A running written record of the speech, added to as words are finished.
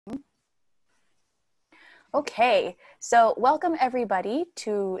Okay, so welcome everybody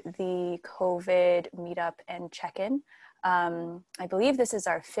to the COVID meetup and check-in. I believe this is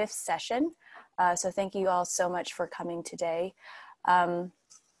our fifth session, so thank you all so much for coming today.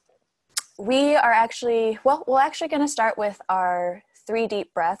 We are actually, we're actually going to start with our 3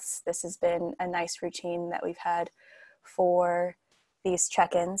 deep breaths. This has been a nice routine that we've had for these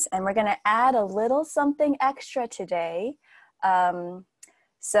check-ins, and we're going to add a little something extra today.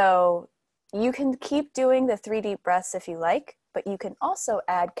 So you can keep doing the 3 deep breaths if you like, but you can also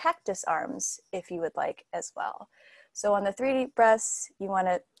add cactus arms if you would like as well. So on the 3 deep breaths, you want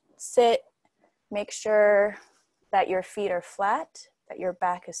to sit, make sure that your feet are flat, that your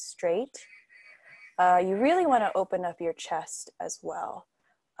back is straight. You really want to open up your chest as well.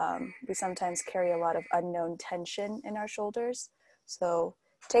 We sometimes carry a lot of unknown tension in our shoulders. So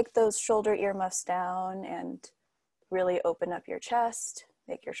take those shoulder earmuffs down and really open up your chest.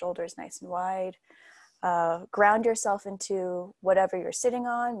 Make your shoulders nice and wide. Ground yourself into whatever you're sitting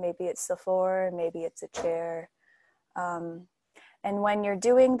on. Maybe it's the floor, maybe it's a chair. And when you're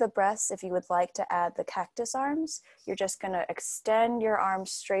doing the breaths, if you would like to add the cactus arms, you're just going to extend your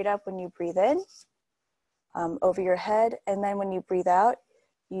arms straight up when you breathe in, over your head. And then when you breathe out,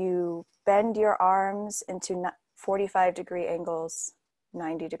 you bend your arms into 45-degree angles,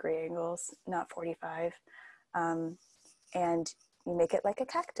 90-degree angles, not 45. And you make it like a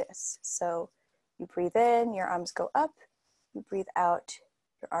cactus. So you breathe in, your arms go up. You breathe out,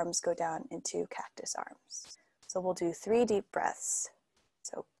 your arms go down into cactus arms. So we'll do 3 deep breaths.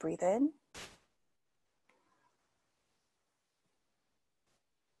 So breathe in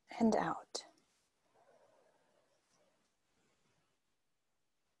and out.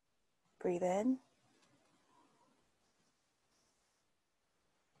 Breathe in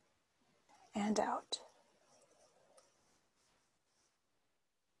and out.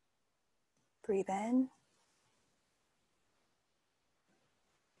 Breathe in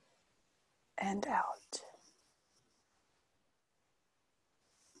and out.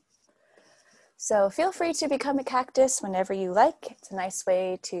 So feel free to become a cactus whenever you like. It's a nice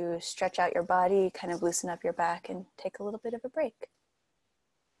way to stretch out your body, kind of loosen up your back, and take a little bit of a break.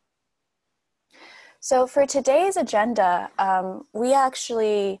 So for today's agenda, we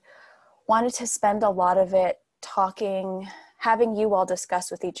actually wanted to spend a lot of it talking, having you all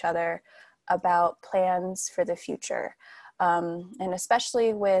discuss with each other about plans for the future. And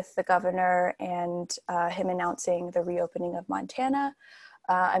especially with the governor and him announcing the reopening of Montana,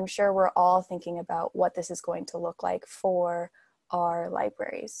 I'm sure we're all thinking about what this is going to look like for our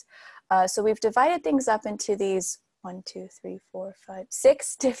libraries. So we've divided things up into these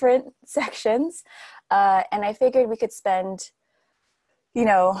 6 different sections. And I figured we could spend,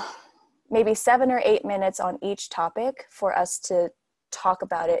 maybe 7 or 8 minutes on each topic for us to talk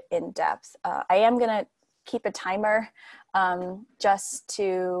about it in depth. I am going to keep a timer just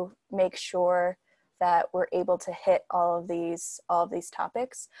to make sure that we're able to hit all of these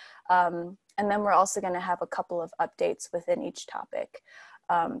topics. And then we're also going to have a couple of updates within each topic.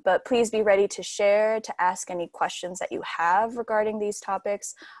 But please be ready to share, to ask any questions that you have regarding these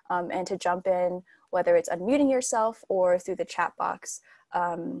topics, and to jump in, whether it's unmuting yourself or through the chat box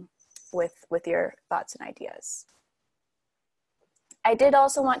with your thoughts and ideas. I did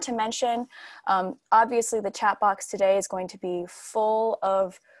also want to mention, obviously the chat box today is going to be full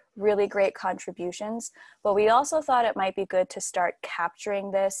of really great contributions, but we also thought it might be good to start capturing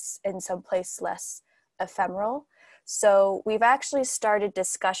this in some place less ephemeral. So we've actually started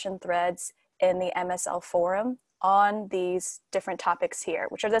discussion threads in the MSL forum on these different topics here,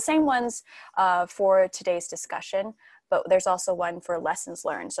 which are the same ones for today's discussion, but there's also one for lessons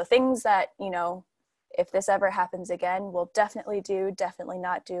learned. So things that, if this ever happens again, we'll definitely do, definitely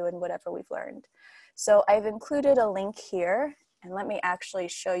not do, and whatever we've learned. So I've included a link here, and let me actually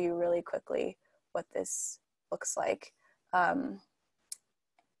show you really quickly what this looks like. And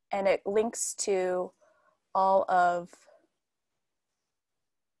it links to all of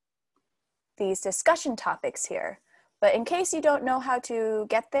these discussion topics here. But in case you don't know how to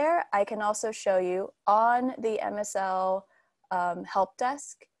get there, I can also show you on the MSL help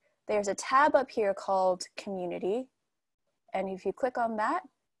desk. There's a tab up here called Community. And if you click on that,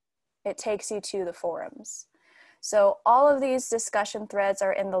 it takes you to the forums. So all of these discussion threads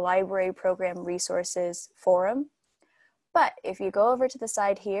are in the Library Program Resources forum. But if you go over to the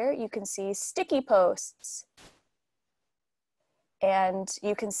side here, you can see sticky posts. And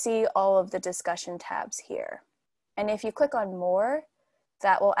you can see all of the discussion tabs here. And if you click on more,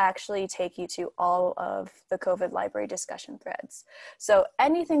 that will actually take you to all of the COVID library discussion threads. So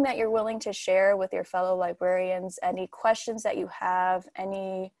anything that you're willing to share with your fellow librarians, any questions that you have,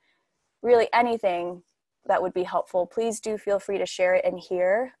 really anything, that would be helpful, please do feel free to share it in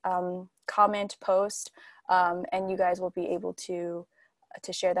here, comment, post, and you guys will be able to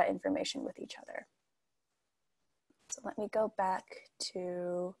share that information with each other. So let me go back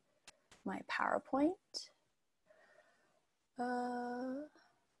to my PowerPoint.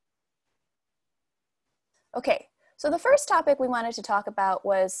 Okay, so the first topic we wanted to talk about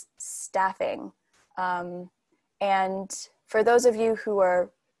was staffing. And for those of you who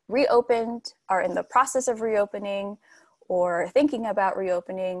are reopened, are in the process of reopening, or thinking about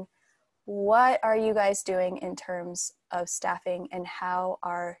reopening, what are you guys doing in terms of staffing and how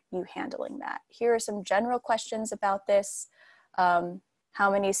are you handling that? Here are some general questions about this. How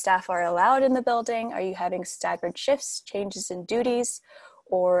many staff are allowed in the building? Are you having staggered shifts, changes in duties,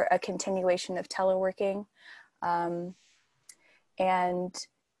 or a continuation of teleworking? And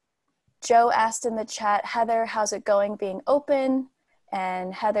Joe asked in the chat, Heather, how's it going being open?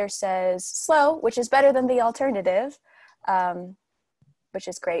 And Heather says, slow, which is better than the alternative, which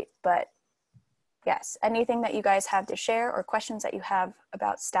is great. But yes, anything that you guys have to share or questions that you have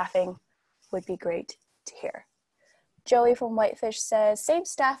about staffing would be great to hear. Joey from Whitefish says, same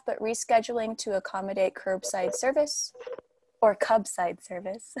staff, but rescheduling to accommodate curbside service or cubside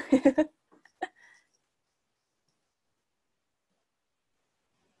service.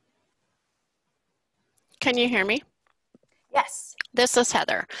 Can you hear me? Yes. This is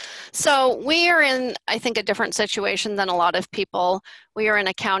Heather. So we are in, I think, a different situation than a lot of people. We are in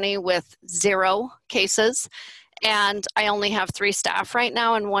a county with 0 cases, and I only have 3 staff right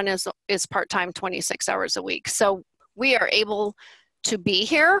now, and one is part-time, 26 hours a week. So we are able to be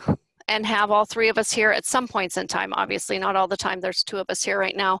here and have all 3 of us here at some points in time. Obviously, not all the time. There's 2 of us here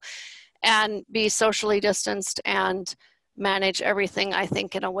right now, and be socially distanced and manage everything, I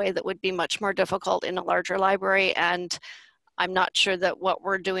think, in a way that would be much more difficult in a larger library. And I'm not sure that what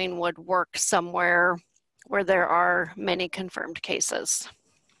we're doing would work somewhere where there are many confirmed cases.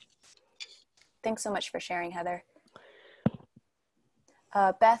 Thanks so much for sharing, Heather.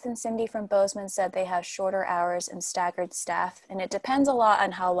 Beth and Cindy from Bozeman said they have shorter hours and staggered staff, and it depends a lot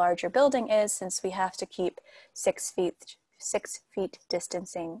on how large your building is, since we have to keep 6 feet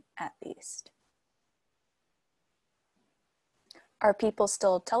distancing at least. Are people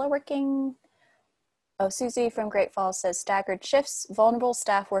still teleworking? Oh, Susie from Great Falls says staggered shifts, vulnerable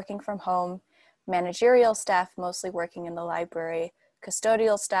staff working from home, managerial staff mostly working in the library,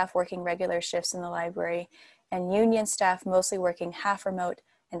 custodial staff working regular shifts in the library, and union staff mostly working half remote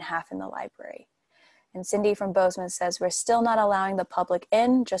and half in the library. And Cindy from Bozeman says, we're still not allowing the public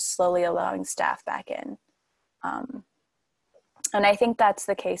in, just slowly allowing staff back in. And I think that's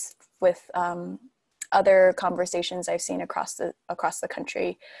the case with other conversations I've seen across the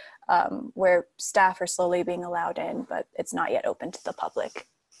country, where staff are slowly being allowed in, but it's not yet open to the public.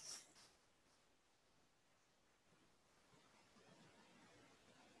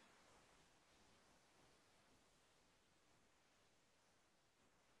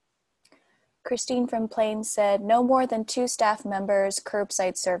 Christine from Plains said, no more than 2 staff members,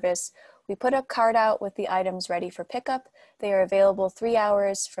 curbside service. We put a card out with the items ready for pickup. They are available 3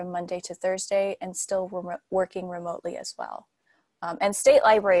 hours from Monday to Thursday and still working remotely as well. And state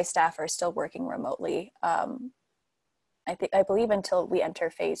library staff are still working remotely. I believe until we enter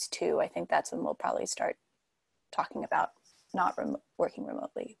phase 2, I think that's when we'll probably start talking about not working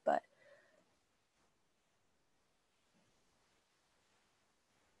remotely, but.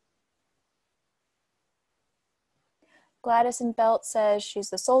 Gladys in Belt says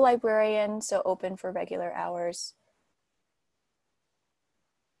she's the sole librarian, so open for regular hours.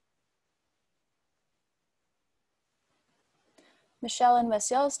 Michelle in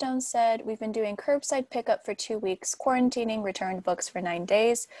West Yellowstone said, we've been doing curbside pickup for 2 weeks, quarantining returned books for 9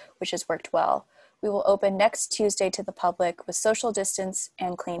 days, which has worked well. We will open next Tuesday to the public with social distance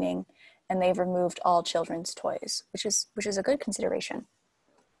and cleaning, and they've removed all children's toys, which is a good consideration.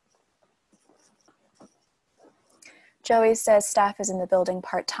 Joey says staff is in the building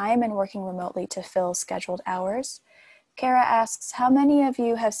part-time and working remotely to fill scheduled hours. Kara asks, how many of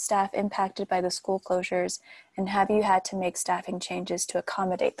you have staff impacted by the school closures, and have you had to make staffing changes to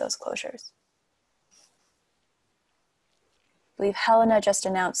accommodate those closures? I believe Helena just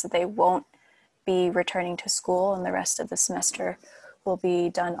announced that they won't be returning to school and the rest of the semester will be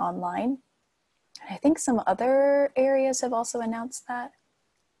done online. I think some other areas have also announced that.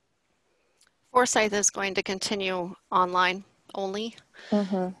 Forsyth is going to continue online only.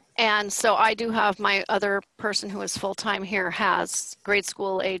 Mm-hmm. And so I do have my other person who is full-time here has grade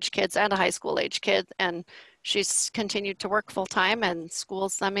school age kids and a high school age kid, and she's continued to work full-time and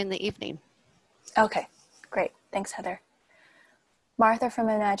schools them in the evening. Okay, great. Thanks, Heather. Martha from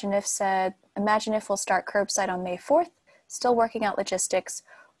Imagine If said, Imagine If will start curbside on May 4th, still working out logistics,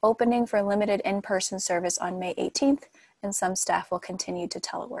 opening for limited in-person service on May 18th, and some staff will continue to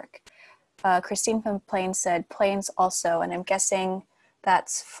telework. Christine from Plains said Plains also, and I'm guessing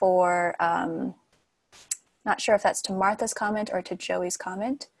that's for, not sure if that's to Martha's comment or to Joey's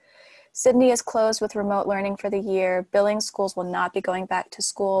comment. Sydney is closed with remote learning for the year. Billings schools will not be going back to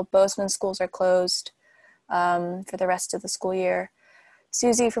school. Bozeman schools are closed for the rest of the school year.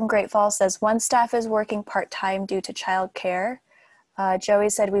 Susie from Great Falls says one staff is working part-time due to childcare. Joey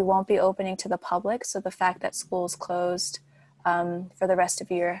said we won't be opening to the public, so the fact that school's closed for the rest of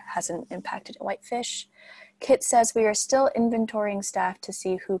the year hasn't impacted Whitefish. Kit says we are still inventorying staff to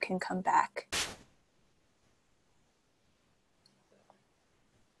see who can come back.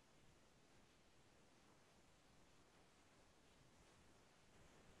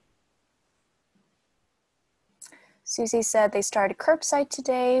 Susie said they started curbside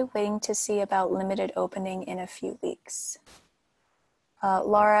today, waiting to see about limited opening in a few weeks.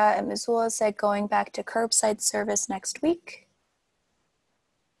 Laura at Missoula said going back to curbside service next week.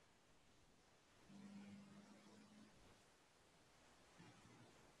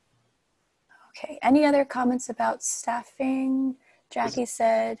 Okay, any other comments about staffing? Jackie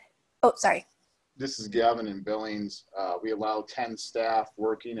said, oh, sorry. This is Gavin in Billings. We allow 10 staff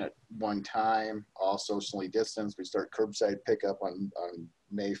working at one time, all socially distanced. We start curbside pickup on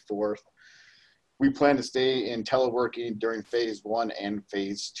May 4th. We plan to stay in teleworking during phase 1 and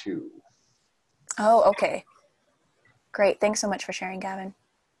phase 2. Oh, okay. Great. Thanks so much for sharing, Gavin.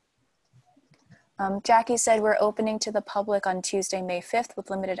 Jackie said we're opening to the public on Tuesday, May 5th with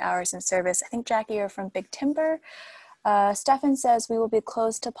limited hours in service. I think, Jackie, you're from Big Timber. Stefan says we will be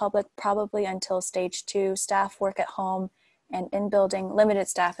closed to public probably until stage 2. Staff work at home and in building, limited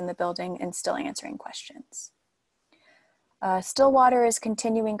staff in the building and still answering questions. Stillwater is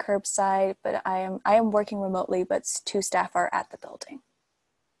continuing curbside, but I am working remotely, but 2 staff are at the building.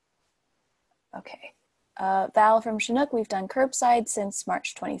 Okay. Val from Chinook, we've done curbside since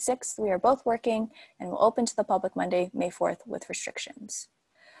March 26th. We are both working and will open to the public Monday, May 4th with restrictions.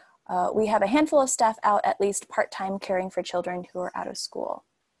 We have a handful of staff out at least part-time caring for children who are out of school.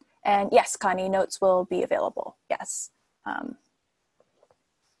 And yes, Connie, notes will be available, yes.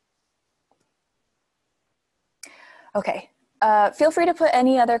 Okay, feel free to put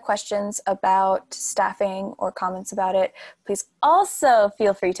any other questions about staffing or comments about it. Please also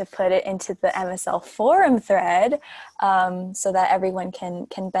feel free to put it into the MSL forum thread so that everyone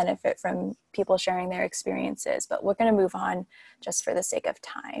can benefit from people sharing their experiences. But we're gonna move on just for the sake of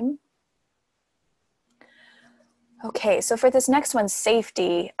time. Okay, so for this next one,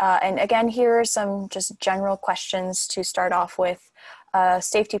 safety. And again, here are some just general questions to start off with.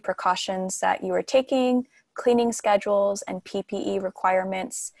 Safety precautions that you are taking, cleaning schedules and PPE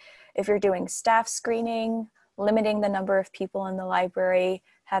requirements. If you're doing staff screening, limiting the number of people in the library,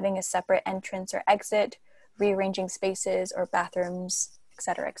 having a separate entrance or exit, rearranging spaces or bathrooms, et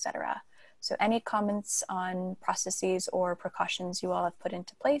cetera, et cetera. So any comments on processes or precautions you all have put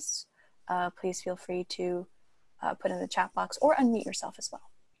into place, please feel free to put in the chat box or unmute yourself as well.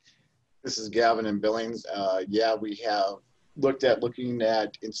 This is Gavin in Billings. Yeah, we have looking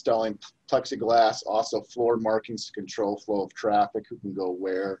at installing plexiglass, also floor markings to control flow of traffic, who can go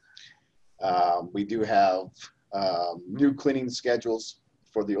where. We do have new cleaning schedules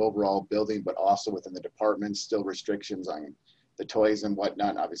for the overall building, but also within the department, still restrictions on the toys and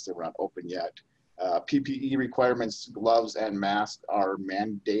whatnot. Obviously, we're not open yet. PPE requirements, gloves and masks are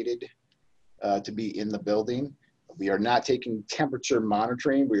mandated to be in the building. We are not taking temperature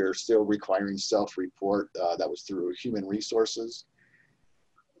monitoring. We are still requiring self-report. That was through human resources.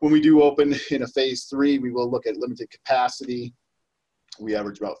 When we do open in a phase 3, we will look at limited capacity. We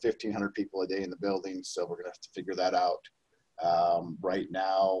average about 1,500 people a day in the building, so we're gonna have to figure that out. Right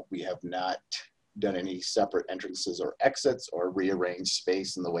now, we have not done any separate entrances or exits or rearranged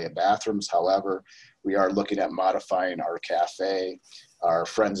space in the way of bathrooms. However, we are looking at modifying our cafe, our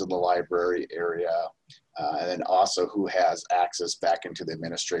friends in the library area, and then also who has access back into the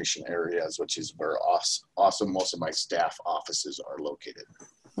administration areas, which is where also most of my staff offices are located.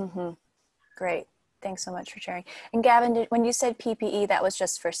 Mm-hmm. Great. Thanks so much for sharing. And Gavin, when you said PPE, that was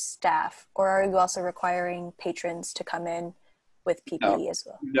just for staff, or are you also requiring patrons to come in with PPE as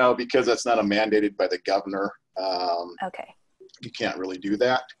well? No, because that's not mandated by the governor. Okay. You can't really do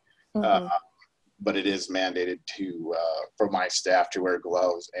that. Mm-hmm. But it is mandated to for my staff to wear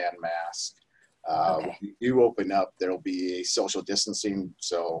gloves and masks. Okay. When you do open up, there will be a social distancing.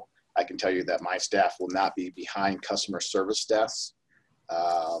 So I can tell you that my staff will not be behind customer service desks.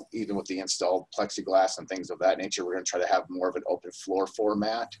 Even with the installed plexiglass and things of that nature, we're going to try to have more of an open floor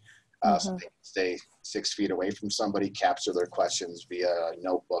format. So they can stay 6 feet away from somebody, capture their questions via a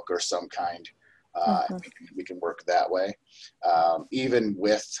notebook or some kind. And we can work that way. Even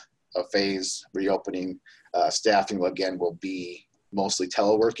with a phase reopening, staffing again will be mostly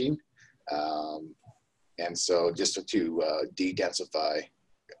teleworking. And so just to de-densify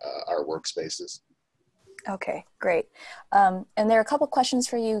our workspaces. Okay, great. And there are a couple questions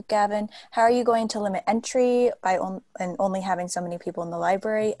for you, Gavin. How are you going to limit entry by only having so many people in the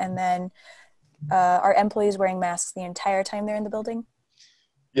library? And then are employees wearing masks the entire time they're in the building?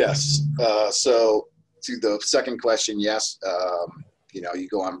 Yes. So to the second question, yes. You know, you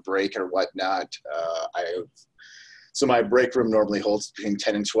go on break or whatnot. So my break room normally holds between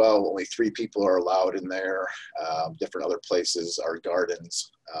 10 and 12. Only 3 people are allowed in there. Different other places are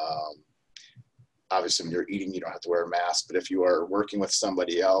gardens. Obviously, when you're eating, you don't have to wear a mask. But if you are working with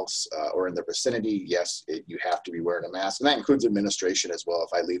somebody else or in the vicinity, yes, you have to be wearing a mask. And that includes administration as well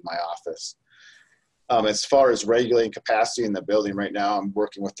if I leave my office. As far as regulating capacity in the building right now, I'm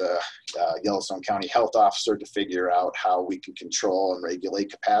working with the Yellowstone County Health Officer to figure out how we can control and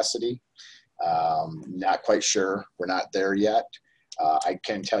regulate capacity. Not quite sure. We're not there yet. I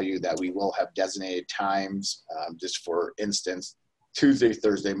can tell you that we will have designated times, just for instance, Tuesday,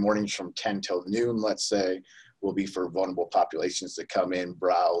 Thursday mornings from 10 till noon, let's say, will be for vulnerable populations to come in,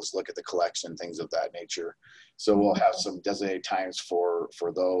 browse, look at the collection, things of that nature. So we'll have some designated times for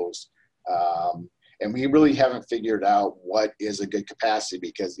those. And we really haven't figured out what is a good capacity,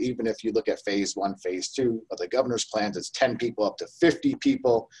 because even if you look at phase 1, phase 2 of the governor's plans, it's 10 people up to 50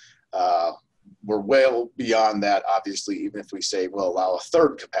 people. We're well beyond that, obviously. Even if we say we'll allow a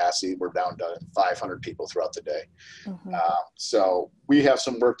third capacity, we're down to 500 people throughout the day. So we have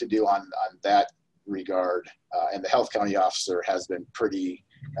some work to do on that regard. And the health county officer has been pretty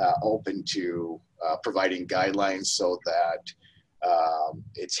open to providing guidelines so that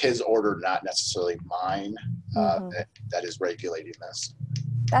it's his order, not necessarily mine, that is regulating this.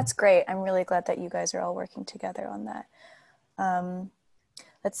 That's great. I'm really glad that you guys are all working together on that.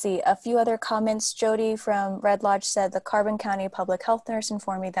 Let's see, a few other comments. Jody from Red Lodge said, the Carbon County public health nurse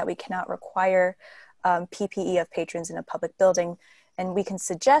informed me that we cannot require PPE of patrons in a public building, and we can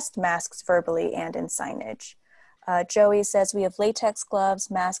suggest masks verbally and in signage. Joey says, we have latex gloves,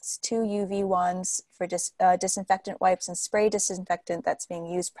 masks, 2 UV wands for disinfectant wipes and spray disinfectant that's being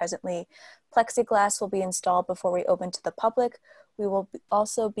used presently. Plexiglass will be installed before we open to the public. We will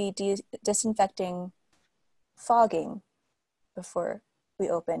also be disinfecting fogging before we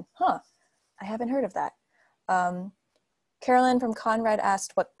open. I haven't heard of that. Carolyn from Conrad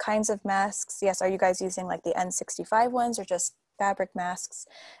asked what kinds of masks. Yes, are you guys using like the N95 ones or just fabric masks?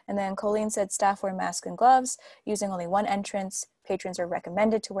 And then Colleen said staff wear masks and gloves, using only 1 entrance. Patrons are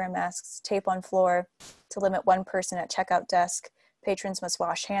recommended to wear masks. Tape on floor to limit 1 person at checkout desk. Patrons must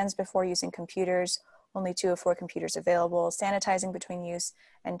wash hands before using computers. Only 2 of 4 computers available. Sanitizing between use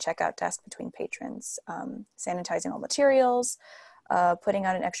and checkout desk between patrons. Sanitizing all materials. Putting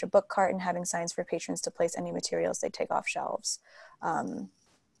out an extra book cart and having signs for patrons to place any materials they take off shelves.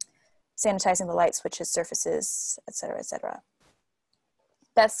 Sanitizing the light switches, surfaces, etc., etc.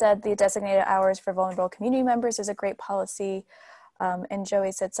 That said, the designated hours for vulnerable community members is a great policy. And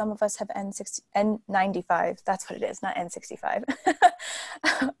Joey said, some of us have N95. That's what it is, not N65.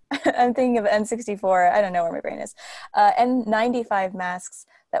 I'm thinking of N64. I don't know where my brain is. N95 masks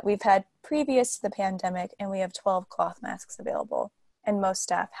that we've had previous to the pandemic, and we have 12 cloth masks available. And most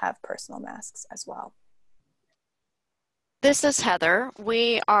staff have personal masks as well. This is Heather.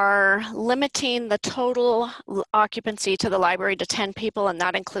 We are limiting the total occupancy to the library to 10 people, and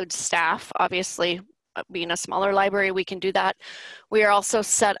that includes staff. Obviously, being a smaller library, we can do that. We are also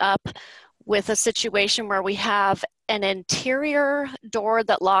set up with a situation where we have an interior door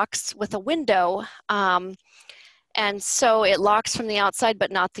that locks with a window. And so it locks from the outside,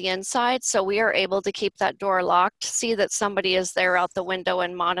 but not the inside. So we are able to keep that door locked, see that somebody is there out the window,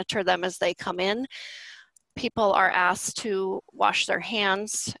 and monitor them as they come in. People are asked to wash their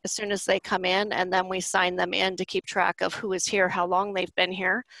hands as soon as they come in, and then we sign them in to keep track of who is here, how long they've been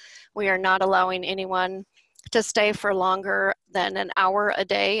here. We are not allowing anyone to stay for longer than an hour a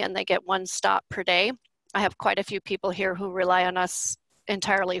day, and they get 1 stop per day. I have quite a few people here who rely on us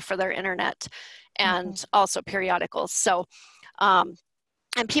entirely for their internet and also periodicals. So, and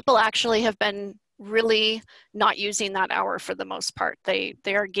people actually have been really not using that hour for the most part. They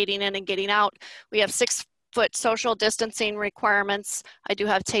are getting in and getting out. We have 6-foot social distancing requirements. I do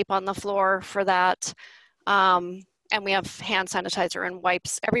have tape on the floor for that. And we have hand sanitizer and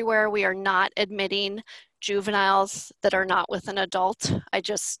wipes everywhere. We are not admitting juveniles that are not with an adult. I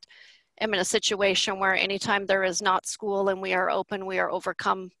just am in a situation where anytime there is not school and we are open, we are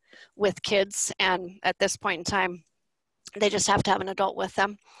overcome with kids. And at this point in time, they just have to have an adult with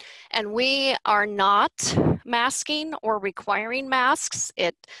them. And we are not masking or requiring masks.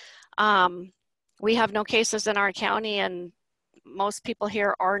 We have no cases in our county, and most people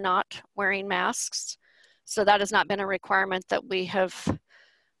here are not wearing masks. So that has not been a requirement that we have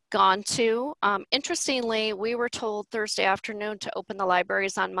gone to. Interestingly, we were told Thursday afternoon to open the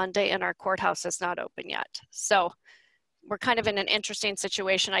libraries on Monday, and our courthouse is not open yet. So we're kind of in an interesting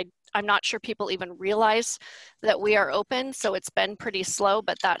situation. I'm not sure people even realize that we are open, so it's been pretty slow,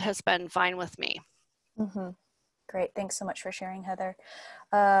 but that has been fine with me. Mm-hmm. Great, thanks so much for sharing, Heather.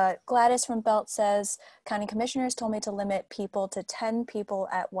 Gladys from Belt says, County Commissioners told me to limit people to 10 people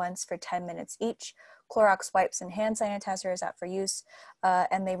at once for 10 minutes each. Clorox wipes and hand sanitizer is out for use,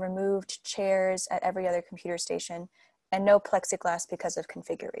 and they removed chairs at every other computer station, and no plexiglass because of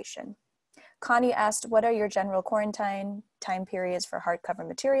configuration. Connie asked, what are your general quarantine time periods for hardcover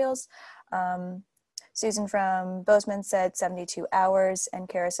materials? Susan from Bozeman said 72 hours, and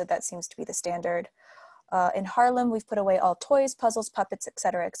Kara said that seems to be the standard. In Harlem, we've put away all toys, puzzles, puppets,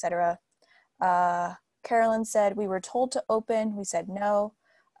 etc., etc. Carolyn said, we were told to open, we said no.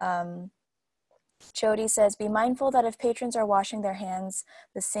 Jody says, be mindful that if patrons are washing their hands,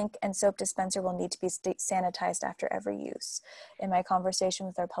 the sink and soap dispenser will need to be sanitized after every use. In my conversation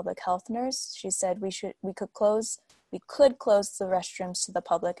with our public health nurse, she said we could close the restrooms to the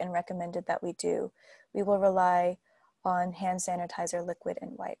public and recommended that we do. We will rely on hand sanitizer, liquid,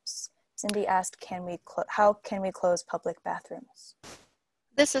 and wipes. Cindy asked, how can we close public bathrooms?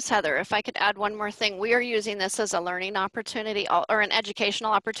 This is Heather. If I could add one more thing, we are using this as a learning opportunity or an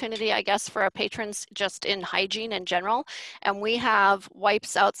educational opportunity, I guess, for our patrons just in hygiene in general. And we have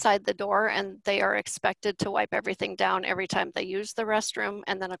wipes outside the door, and they are expected to wipe everything down every time they use the restroom.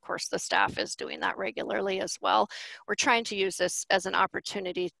 And then, of course, the staff is doing that regularly as well. We're trying to use this as an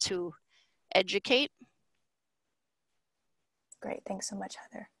opportunity to educate. Great. Thanks so much,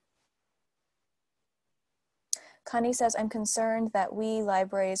 Heather. Connie says, I'm concerned that we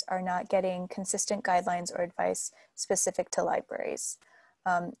libraries are not getting consistent guidelines or advice specific to libraries.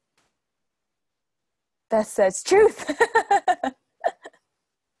 Beth says, truth.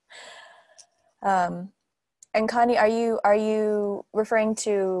 And Connie, are you referring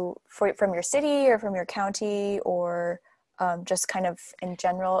to from your city or from your county, or just kind of in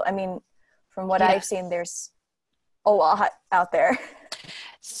general? I mean, from what I've seen, there's a lot out there.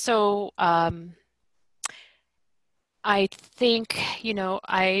 So, I think,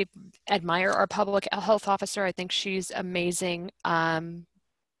 I admire our public health officer. I think she's amazing.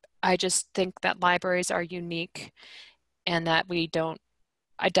 I just think that libraries are unique and that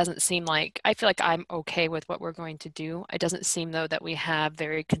it doesn't seem like, I feel like I'm okay with what we're going to do. It doesn't seem though that we have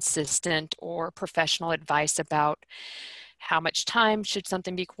very consistent or professional advice about how much time should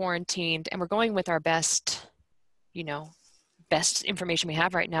something be quarantined. And we're going with our best information we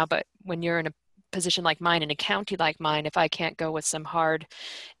have right now. But when you're in a position like mine, in a county like mine, if I can't go with some hard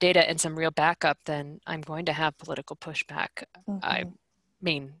data and some real backup, then I'm going to have political pushback. Mm-hmm. I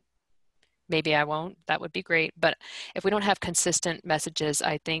mean, maybe I won't, that would be great. But if we don't have consistent messages,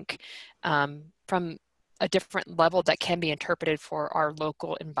 I think from a different level that can be interpreted for our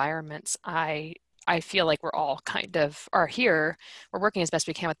local environments, I feel like we're all kind of we're working as best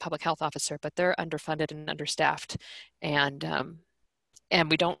we can with public health officer, but they're underfunded and understaffed. And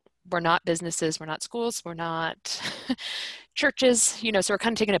we're not businesses, we're not schools, we're not churches, so we're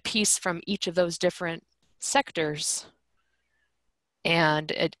kind of taking a piece from each of those different sectors.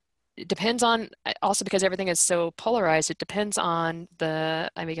 And it depends on, also because everything is so polarized, it depends on the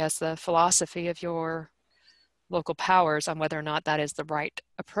philosophy of your local powers on whether or not that is the right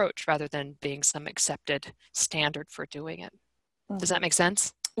approach rather than being some accepted standard for doing it. Mm-hmm. Does that make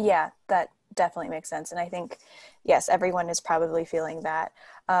sense? Yeah, that definitely makes sense. And I think, yes, everyone is probably feeling that.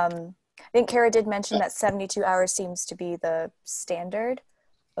 I think Kara did mention that 72 hours seems to be the standard.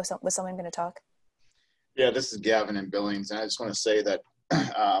 Was someone going to talk? Yeah, this is Gavin in Billings. And I just want to say that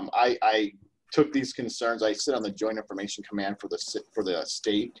I took these concerns. I sit on the Joint Information Command for the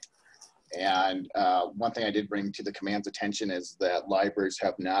state. And one thing I did bring to the command's attention is that libraries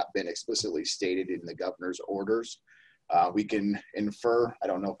have not been explicitly stated in the governor's orders. We can infer, I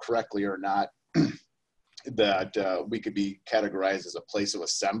don't know correctly or not, that we could be categorized as a place of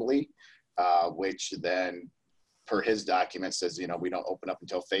assembly, which then, per his document, says, we don't open up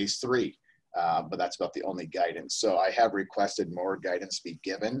until phase 3, but that's about the only guidance. So I have requested more guidance be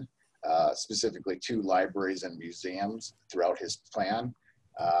given, specifically to libraries and museums throughout his plan,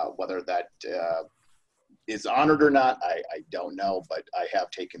 whether that is honored or not, I don't know, but I have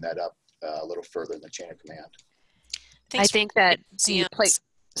taken that up a little further in the chain of command. I think that the museums.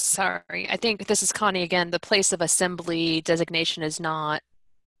 sorry, I think this is Connie again. The place of assembly designation was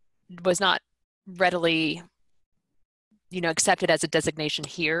not readily, accepted as a designation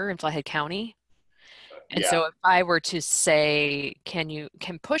here in Flathead County. And Yeah. so if I were to say, can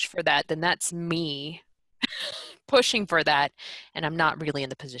push for that, then that's me pushing for that. And I'm not really in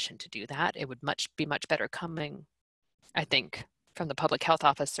the position to do that. It would be much better coming, I think, from the public health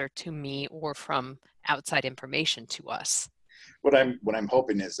officer to me or from outside information to us. What I'm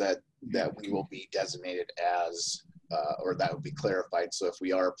hoping is that we will be designated as, or that would be clarified. So if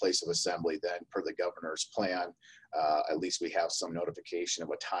we are a place of assembly, then per the governor's plan, at least we have some notification of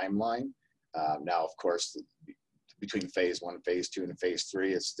a timeline. Now, of course, between phase 1, phase 2, and phase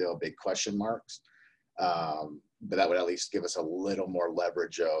 3, it's still big question marks. But that would at least give us a little more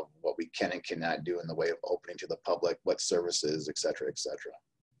leverage of what we can and cannot do in the way of opening to the public, what services, et cetera, et cetera.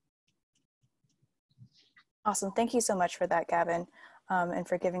 Awesome. Thank you so much for that, Gavin, and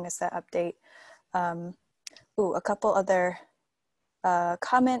for giving us that update. A couple other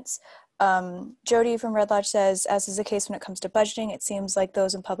comments. Jody from Red Lodge says, as is the case when it comes to budgeting, it seems like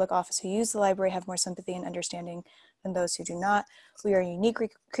those in public office who use the library have more sympathy and understanding than those who do not. We are unique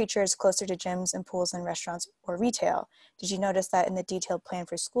creatures, closer to gyms and pools than restaurants or retail. Did you notice that in the detailed plan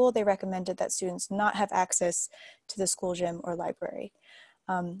for school, they recommended that students not have access to the school gym or library?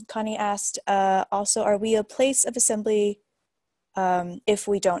 Connie asked, also, are we a place of assembly if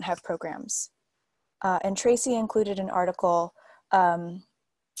we don't have programs? And Tracy included an article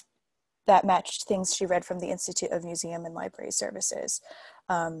that matched things she read from the Institute of Museum and Library Services.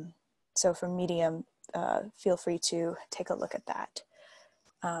 So from Medium, feel free to take a look at that.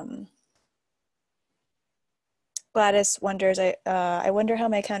 Gladys wonders, I wonder how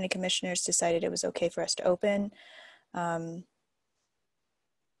my county commissioners decided it was okay for us to open.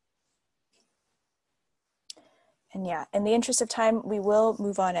 And yeah, in the interest of time, we will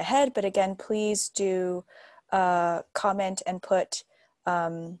move on ahead, but again, please do comment and put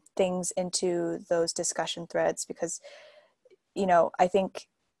things into those discussion threads, because, I think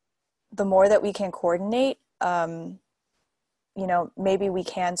the more that we can coordinate, maybe we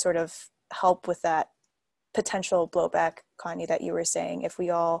can sort of help with that potential blowback, Connie, that you were saying, if we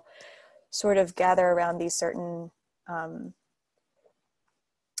all sort of gather around these certain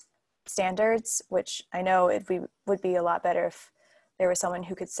standards, which I know would be a lot better if there was someone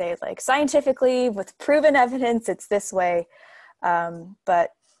who could say, like, scientifically with proven evidence it's this way,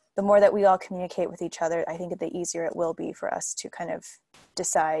 but the more that we all communicate with each other, I think the easier it will be for us to kind of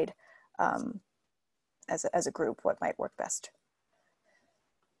decide as a group what might work best.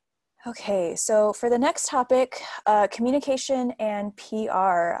 Okay, so for the next topic, communication and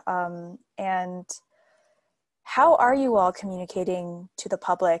PR, and how are you all communicating to the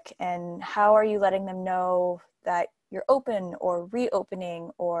public, and how are you letting them know that you're open or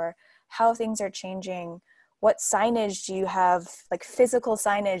reopening, or how things are changing? What signage do you have, like physical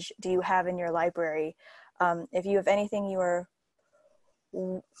signage do you have in your library? If you have anything you are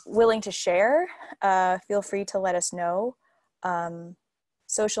willing to share, feel free to let us know.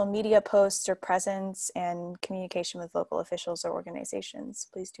 Social media posts or presence and communication with local officials or organizations,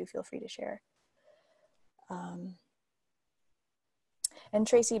 please do feel free to share. And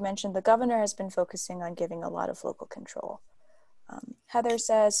Tracy mentioned the governor has been focusing on giving a lot of local control. Heather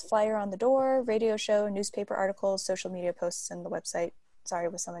says flyer on the door, radio show, newspaper articles, social media posts, and the website. Sorry,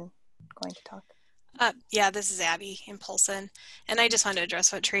 was someone going to talk? Yeah, this is Abby in Polson, and I just wanted to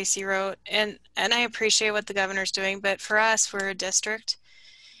address what Tracy wrote, and I appreciate what the governor's doing, but for us, we're a district,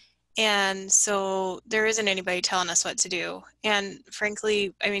 and so there isn't anybody telling us what to do. And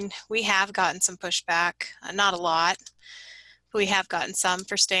frankly, I mean, we have gotten some pushback, not a lot, but we have gotten some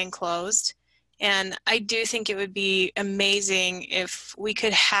for staying closed. And I do think it would be amazing if we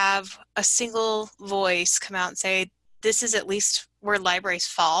could have a single voice come out and say, this is at least where libraries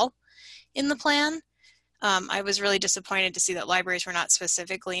fall in the plan. I was really disappointed to see that libraries were not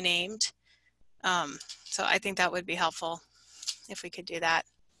specifically named. So I think that would be helpful if we could do that.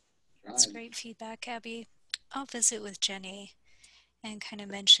 That's great feedback, Abby. I'll visit with Jenny and kind of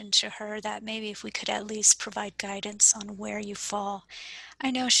mention to her that maybe if we could at least provide guidance on where you fall. I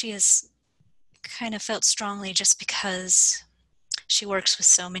know she has kind of felt strongly just because she works with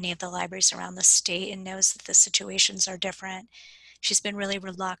so many of the libraries around the state and knows that the situations are different. She's been really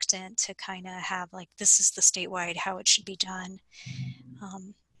reluctant to kind of have like, this is the statewide, how it should be done.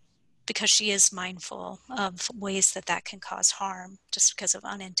 Because she is mindful of ways that can cause harm just because of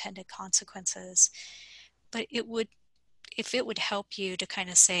unintended consequences. But it would if it would help you to kind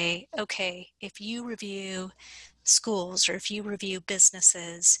of say, okay, if you review schools or if you review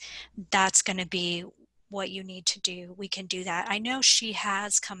businesses, that's going to be what you need to do. We can do that. I know she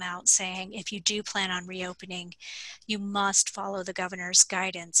has come out saying if you do plan on reopening, you must follow the governor's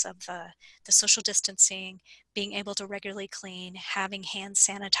guidance of the social distancing, being able to regularly clean, having hand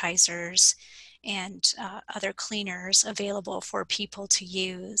sanitizers and other cleaners available for people to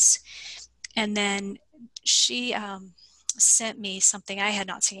use. And then she sent me something I had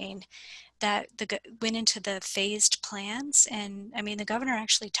not seen that went into the phased plans. And I mean, the governor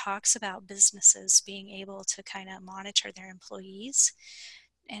actually talks about businesses being able to kind of monitor their employees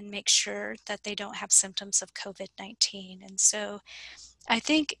and make sure that they don't have symptoms of COVID-19. And so I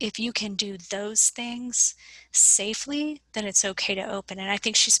think if you can do those things safely, then it's okay to open. And I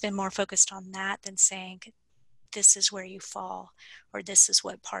think she's been more focused on that than saying, this is where you fall, or this is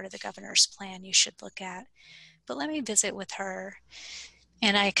what part of the governor's plan you should look at. But let me visit with her.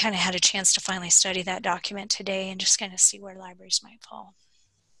 And I kind of had a chance to finally study that document today and just kind of see where libraries might fall.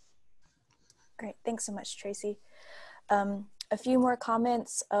 Great, thanks so much, Tracy. A few more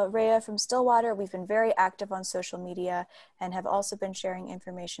comments. Rhea from Stillwater, we've been very active on social media and have also been sharing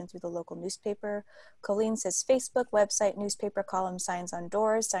information through the local newspaper. Colleen says Facebook, website, newspaper column, signs on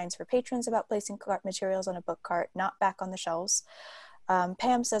doors, signs for patrons about placing cart materials on a book cart, not back on the shelves.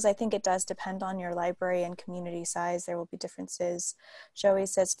 Pam says, I think it does depend on your library and community size. There will be differences. Joey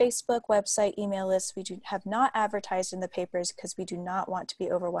says, Facebook, website, email lists. We have not advertised in the papers because we do not want to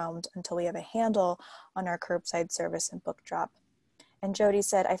be overwhelmed until we have a handle on our curbside service and book drop. And Jody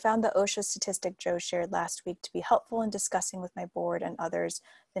said, I found the OSHA statistic Joe shared last week to be helpful in discussing with my board and others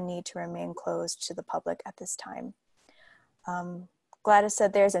the need to remain closed to the public at this time. Gladys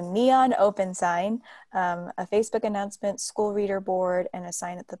said there's a neon open sign, a Facebook announcement, school reader board, and a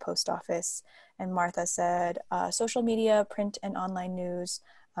sign at the post office. And Martha said social media, print and online news,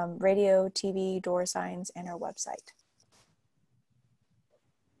 radio, TV, door signs, and our website.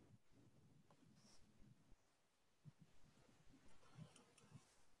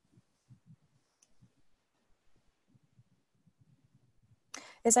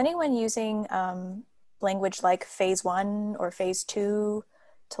 Is anyone using language like phase 1 or phase 2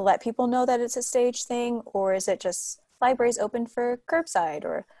 to let people know that it's a stage thing? Or is it just libraries open for curbside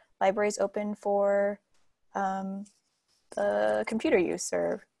or libraries open for the computer use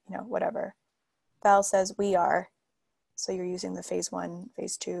or, you know, whatever? Val says we are. So you're using the phase 1,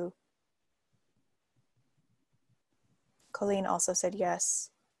 phase 2. Colleen also said yes.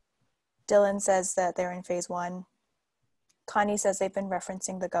 Dylan says that they're in phase 1. Connie says they've been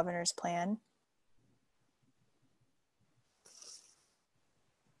referencing the governor's plan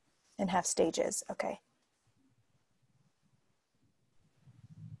and have stages. Okay.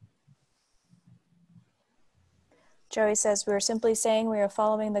 Joey says we're simply saying we are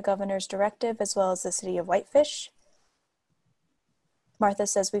following the governor's directive as well as the city of Whitefish. Martha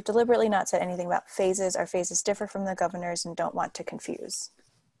says we've deliberately not said anything about phases. Our phases differ from the governor's and don't want to confuse.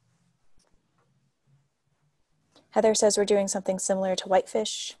 Heather says we're doing something similar to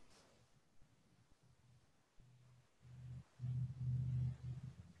Whitefish.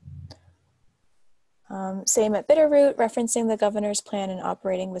 Same at Bitterroot, referencing the governor's plan and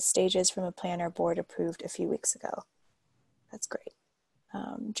operating with stages from a plan our board approved a few weeks ago. That's great.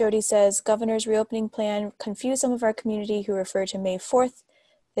 Jody says governor's reopening plan confused some of our community who refer to May 4th,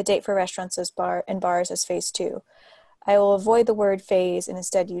 the date for restaurants and bars, as phase 2. I will avoid the word phase and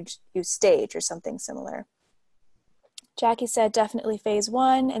instead use stage or something similar. Jackie said definitely phase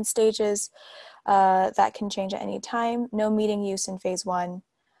 1 and stages that can change at any time. No meeting use in phase 1.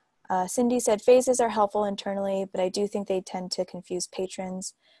 Cindy said phases are helpful internally, but I do think they tend to confuse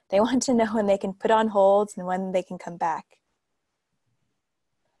patrons. They want to know when they can put on holds and when they can come back.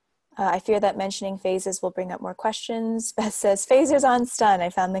 I fear that mentioning phases will bring up more questions. Beth says, phasers on stun. I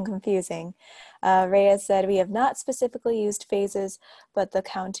found them confusing. Reyes said, we have not specifically used phases, but the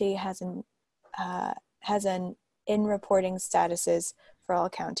county has an in reporting statuses for all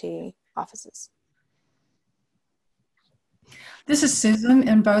county offices. This is Susan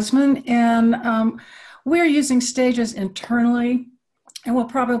in Bozeman, and we're using stages internally, and we'll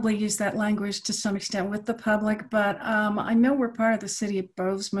probably use that language to some extent with the public, but I know we're part of the City of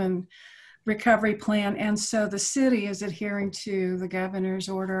Bozeman recovery plan, and so the city is adhering to the governor's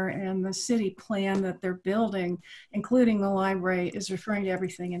order, and the city plan that they're building, including the library, is referring to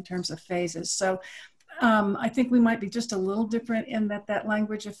everything in terms of phases. So I think we might be just a little different in that that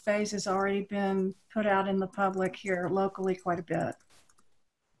language of phase has already been put out in the public here locally quite a bit.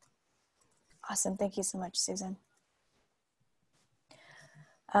 Awesome. Thank you so much, Susan.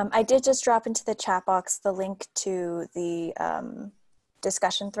 I did just drop into the chat box the link to the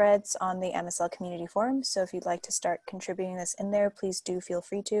discussion threads on the MSL community forum. So if you'd like to start contributing this in there, please do feel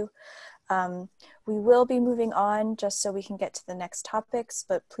free to. We will be moving on just so we can get to the next topics,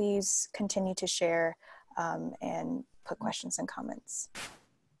 but please continue to share and put questions and comments.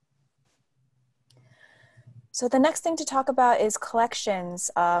 So the next thing to talk about is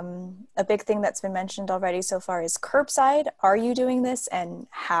collections. A big thing that's been mentioned already so far is curbside. Are you doing this and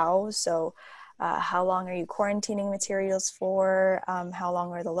how? So how long are you quarantining materials for? How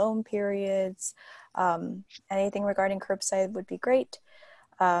long are the loan periods? Anything regarding curbside would be great.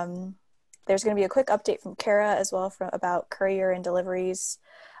 There's going to be a quick update from Kara as well about courier and deliveries.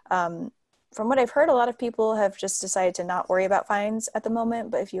 From what I've heard, a lot of people have just decided to not worry about fines at the moment,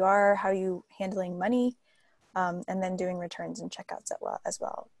 but if you are, how are you handling money? And then doing returns and checkouts as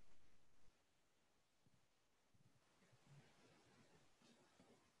well.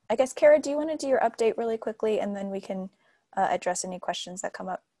 I guess, Kara, do you want to do your update really quickly, and then we can address any questions that come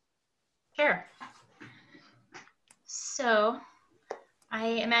up? Sure. So I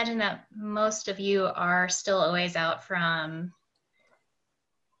imagine that most of you are still a ways out from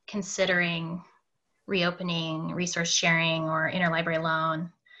considering reopening, resource sharing, or interlibrary loan,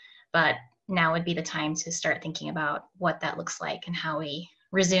 but now would be the time to start thinking about what that looks like and how we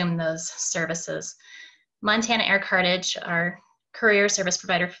resume those services. Montana Air Cartage, our courier service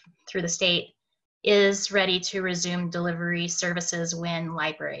provider through the state, is ready to resume delivery services when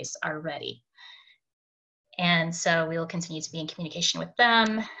libraries are ready. And so we will continue to be in communication with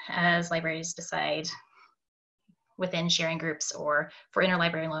them as libraries decide within sharing groups or for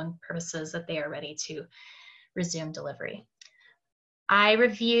interlibrary loan purposes that they are ready to resume delivery. I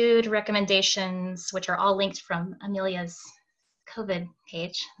reviewed recommendations, which are all linked from Amelia's COVID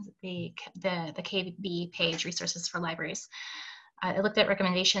page, the KB page, Resources for Libraries. I looked at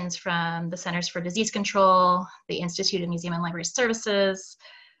recommendations from the Centers for Disease Control, the Institute of Museum and Library Services,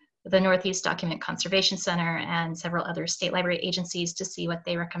 the Northeast Document Conservation Center, and several other state library agencies to see what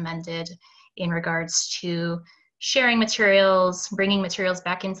they recommended in regards to sharing materials, bringing materials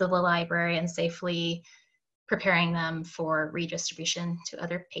back into the library, and safely preparing them for redistribution to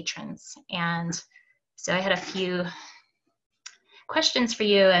other patrons. And so I had a few questions for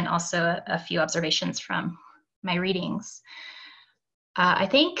you and also a few observations from my readings. I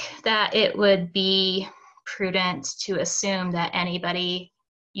think that it would be prudent to assume that anybody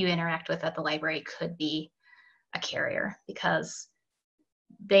you interact with at the library could be a carrier, because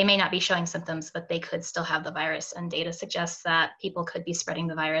they may not be showing symptoms, but they could still have the virus, and data suggests that people could be spreading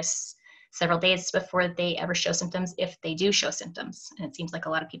the virus several days before they ever show symptoms, if they do show symptoms, and it seems like a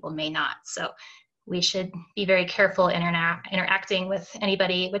lot of people may not. So we should be very careful interacting with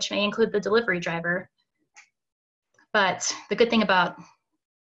anybody, which may include the delivery driver. But the good thing about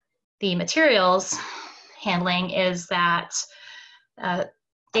the materials handling is that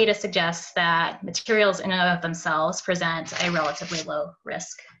data suggests that materials in and of themselves present a relatively low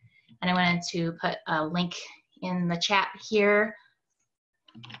risk. And I wanted to put a link in the chat here,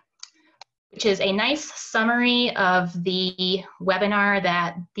 which is a nice summary of the webinar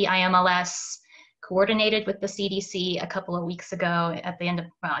that the IMLS coordinated with the CDC a couple of weeks ago at the end of,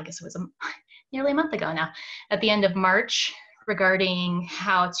 well, I guess it was nearly a month ago now, at the end of March, regarding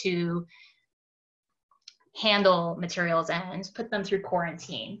how to handle materials and put them through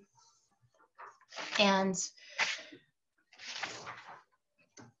quarantine. And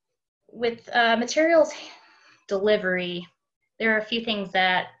with materials delivery, there are a few things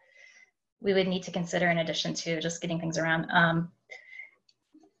that we would need to consider in addition to just getting things around.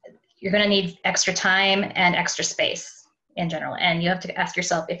 You're going to need extra time and extra space in general. And you have to ask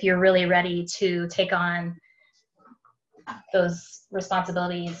yourself if you're really ready to take on those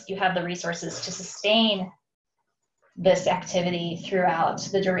responsibilities, you have the resources to sustain this activity throughout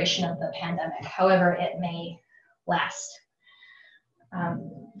the duration of the pandemic, however it may last.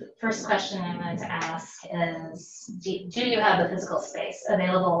 The first question I wanted to ask is, do you have the physical space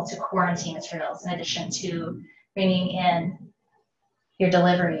available to quarantine materials in addition to bringing in your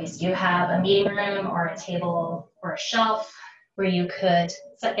deliveries? Do you have a meeting room or a table or a shelf where you could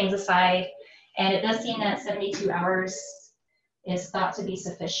set things aside? And it does seem that 72 hours is thought to be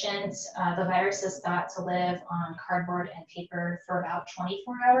sufficient. The virus is thought to live on cardboard and paper for about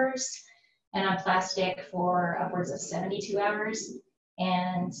 24 hours and on plastic for upwards of 72 hours.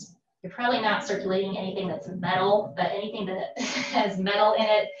 And you're probably not circulating anything that's metal, but anything that has metal in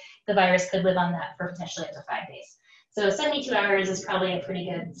it, the virus could live on that for potentially up to 5 days. So 72 hours is probably a pretty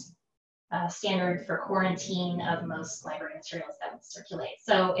good standard for quarantine of most library materials that would circulate.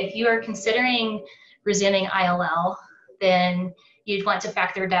 So if you are considering resuming ILL, then you'd want to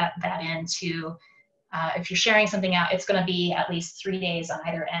factor that into, if you're sharing something out, it's going to be at least 3 days on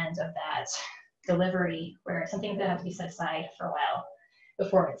either end of that delivery, where something's going to have to be set aside for a while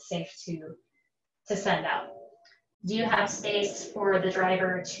before it's safe to send out. Do you have space for the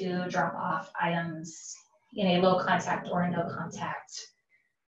driver to drop off items in a low contact or no contact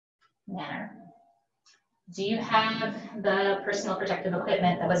manner? Do you have the personal protective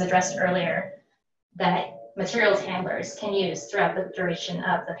equipment that was addressed earlier that materials handlers can use throughout the duration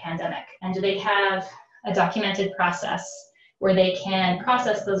of the pandemic? And do they have a documented process where they can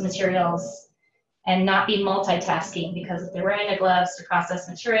process those materials and not be multitasking? Because if they're wearing the gloves to process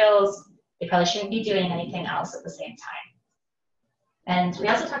materials, they probably shouldn't be doing anything else at the same time. And we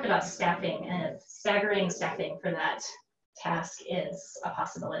also talked about staffing, and staggering staffing for that task is a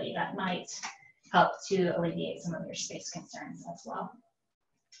possibility that might help to alleviate some of your space concerns as well.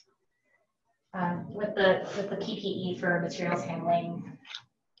 With the PPE for materials handling,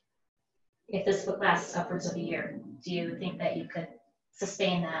 if this lasts upwards of a year, do you think that you could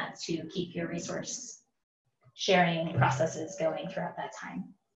sustain that to keep your resource sharing processes going throughout that time?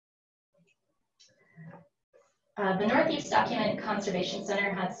 The Northeast Document Conservation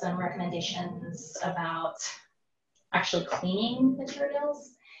Center had some recommendations about actually cleaning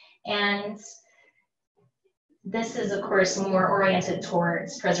materials, and this is, of course, more oriented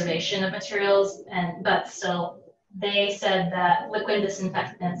towards preservation of materials, but still, they said that liquid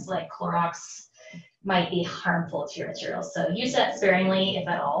disinfectants like Clorox might be harmful to your materials. So use that sparingly, if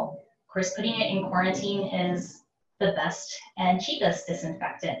at all. Of course, putting it in quarantine is the best and cheapest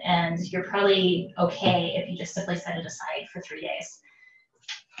disinfectant, and you're probably okay if you just simply set it aside for 3 days.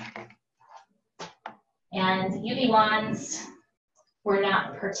 And UV wands were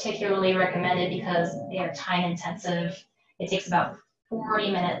not particularly recommended because they are time intensive. It takes about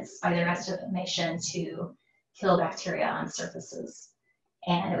 40 minutes by their estimation to kill bacteria on surfaces,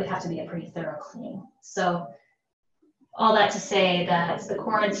 and it would have to be a pretty thorough cleaning. So all that to say that the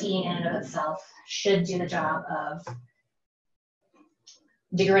quarantine in and of itself should do the job of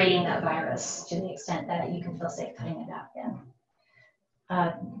degrading that virus to the extent that you can feel safe putting it back in.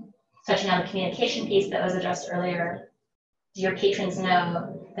 Touching on the communication piece that was addressed earlier, do your patrons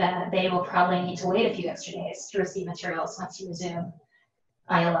know that they will probably need to wait a few extra days to receive materials once you resume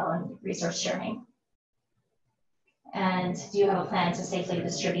ILL and resource sharing? And do you have a plan to safely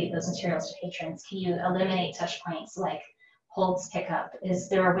distribute those materials to patrons? Can you eliminate touch points like holds pickup? Is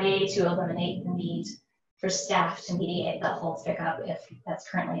there a way to eliminate the need for staff to mediate that holds pickup if that's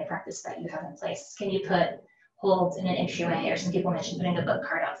currently a practice that you have in place? Can you put holds in an entryway, or some people mentioned putting a book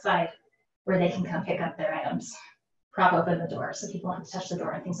cart outside where they can come pick up their items? Prop open the door so people don't have to touch the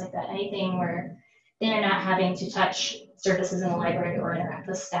door and things like that. Anything where they're not having to touch surfaces in the library or interact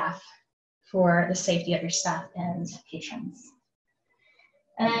with staff for the safety of your staff and patrons.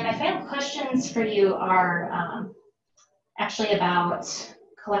 And then my final questions for you are actually about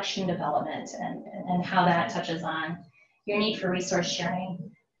collection development and how that touches on your need for resource sharing.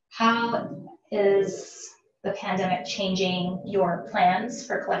 How is the pandemic changing your plans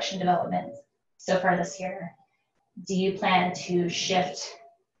for collection development so far this year? Do you plan to shift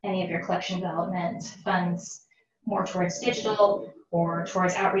any of your collection development funds more towards digital or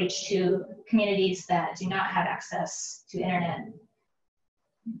towards outreach to communities that do not have access to internet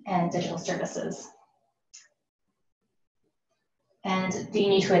and digital services? And do you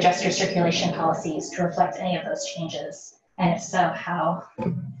need to adjust your circulation policies to reflect any of those changes? And if so, how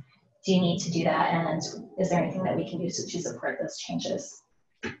do you need to do that? And is there anything that we can do to support those changes?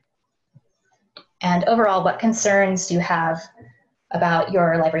 And overall, what concerns do you have about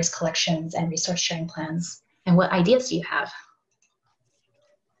your library's collections and resource sharing plans? And what ideas do you have?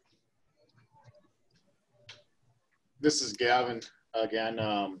 This is Gavin again.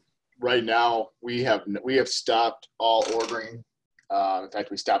 Right now, we have stopped all ordering. In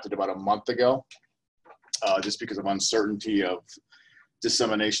fact, we stopped it about a month ago, just because of uncertainty of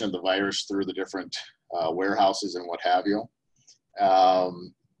dissemination of the virus through the different warehouses and what have you.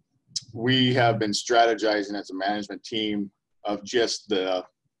 We have been strategizing as a management team of just the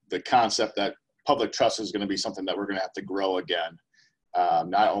concept that public trust is going to be something that we're going to have to grow again,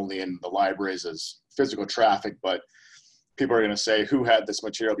 not only in the libraries as physical traffic, but people are going to say, who had this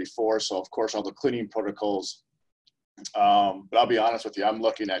material before? So of course, all the cleaning protocols. But I'll be honest with you, I'm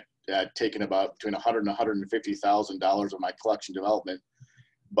looking at taking about between $100,000 and $150,000 of my collection development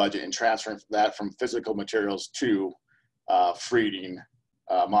budget and transferring that from physical materials to Freeding,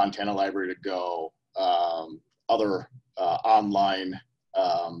 Montana Library to Go, other online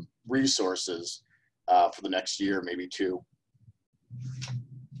resources for the next year, maybe two.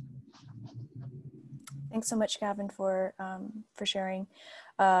 Thanks so much, Gavin, for sharing.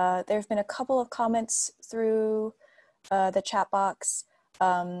 There have been a couple of comments through the chat box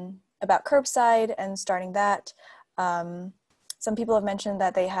about curbside and starting that. Some people have mentioned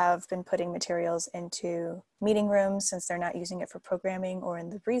that they have been putting materials into meeting rooms since they're not using it for programming or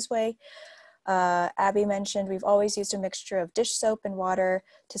in the breezeway. Abby mentioned we've always used a mixture of dish soap and water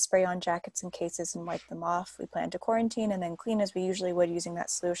to spray on jackets and cases and wipe them off. We plan to quarantine and then clean as we usually would using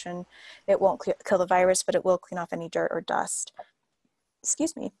that solution. It won't kill the virus, but it will clean off any dirt or dust.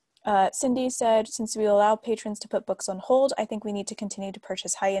 Excuse me. Cindy said, since we allow patrons to put books on hold, I think we need to continue to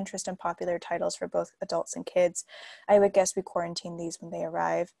purchase high interest and popular titles for both adults and kids. I would guess we quarantine these when they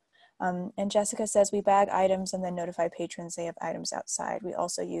arrive. And Jessica says, we bag items and then notify patrons they have items outside. We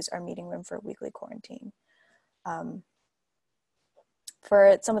also use our meeting room for weekly quarantine.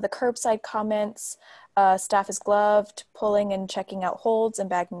 For some of the curbside comments, staff is gloved, pulling and checking out holds and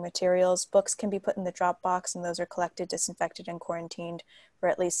bagging materials. Books can be put in the drop box and those are collected, disinfected, and quarantined for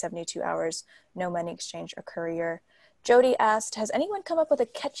at least 72 hours. No money exchange or courier. Jody asked, has anyone come up with a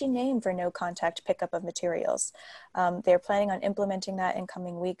catchy name for no contact pickup of materials? They're planning on implementing that in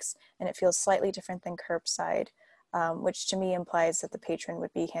coming weeks, and it feels slightly different than curbside, which to me implies that the patron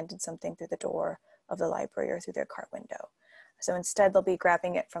would be handed something through the door of the library or through their car window. So instead, they'll be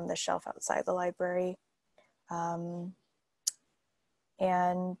grabbing it from the shelf outside the library. And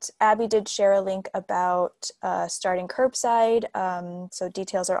Abby did share a link about starting curbside. So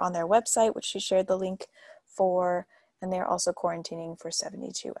details are on their website, which she shared the link for, and they're also quarantining for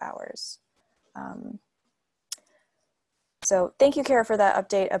 72 hours. So thank you, Kara, for that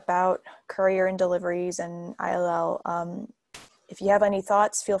update about courier and deliveries and ILL. If you have any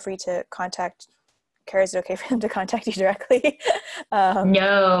thoughts, feel free to contact Kara. Is it okay for them to contact you directly?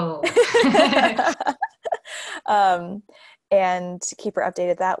 No. And keep her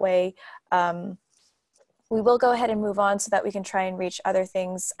updated that way. We will go ahead and move on so that we can try and reach other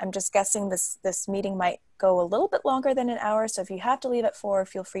things. I'm just guessing this meeting might go a little bit longer than an hour, so if you have to leave at 4,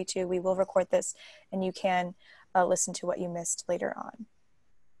 feel free to. We will record this and you can listen to what you missed later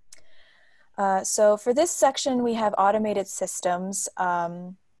on. So for this section, we have automated systems,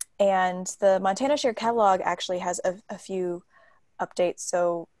 and the Montana Shared Catalog actually has a few updates.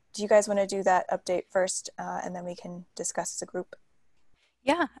 So do you guys want to do that update first, and then we can discuss as a group?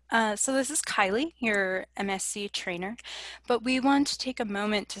 Yeah, so this is Kylie, your MSc trainer, but we want to take a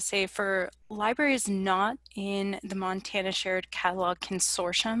moment to say for libraries not in the Montana Shared Catalog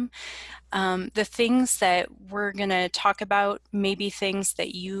Consortium, the things that we're going to talk about may be things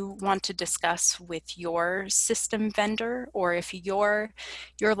that you want to discuss with your system vendor, or if your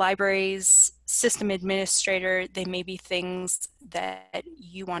library's system administrator, they may be things that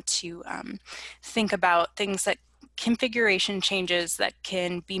you want to think about, things that configuration changes that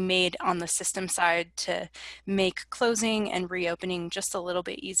can be made on the system side to make closing and reopening just a little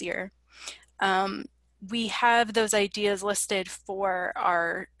bit easier. We have those ideas listed for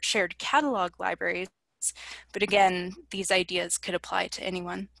our shared catalog libraries, but again, these ideas could apply to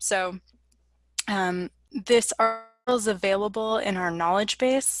anyone. So this article is available in our knowledge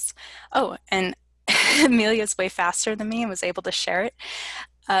base. Oh, and Amelia's way faster than me and was able to share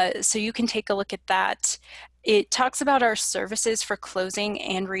it. So you can take a look at that. It talks about our services for closing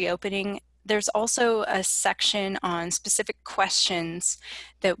and reopening. There's also a section on specific questions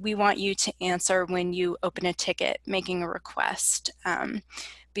that we want you to answer when you open a ticket, making a request,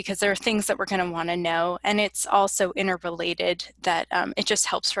 because there are things that we're going to want to know. And it's also interrelated that it just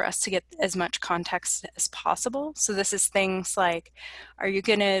helps for us to get as much context as possible. So this is things like, are you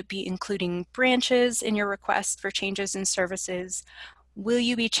going to be including branches in your request for changes in services? Will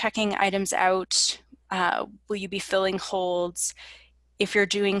you be checking items out? Will you be filling holds? If you're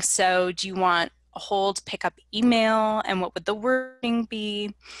doing so, do you want a hold pickup email, and what would the wording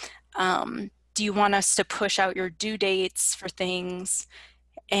be? Do you want us to push out your due dates for things?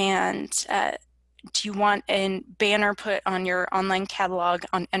 And do you want a banner put on your online catalog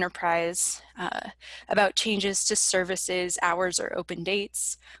on Enterprise about changes to services, hours, or open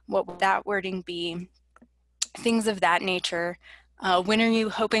dates? What would that wording be? Things of that nature. When are you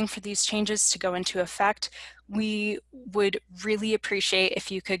hoping for these changes to go into effect? We would really appreciate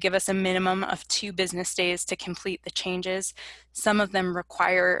if you could give us a minimum of 2 business days to complete the changes. Some of them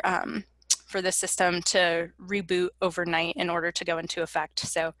require for the system to reboot overnight in order to go into effect.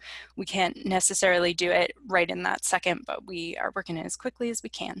 So we can't necessarily do it right in that second, but we are working as quickly as we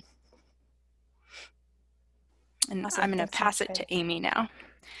can. And awesome. I'm going to pass it to Amy now.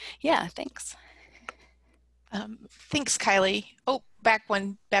 Yeah, thanks. Thanks, Kylie. Oh, back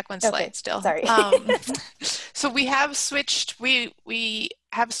one slide still. Sorry. So we have switched. We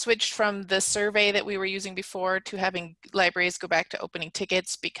have switched from the survey that we were using before to having libraries go back to opening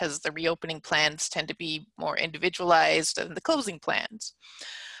tickets because the reopening plans tend to be more individualized than the closing plans.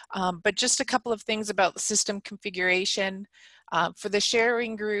 But just a couple of things about the system configuration. For the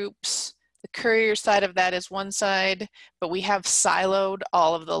sharing groups, the courier side of that is one side, but we have siloed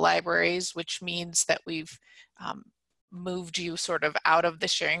all of the libraries, which means that we've moved you sort of out of the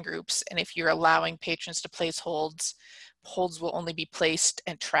sharing groups. And if you're allowing patrons to place holds, holds will only be placed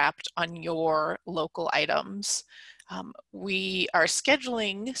and trapped on your local items. We are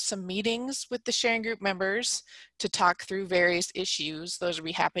scheduling some meetings with the sharing group members to talk through various issues. Those will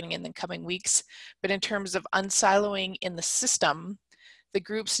be happening in the coming weeks. But in terms of unsiloing in the system, the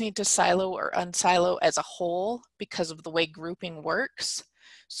groups need to silo or unsilo as a whole because of the way grouping works.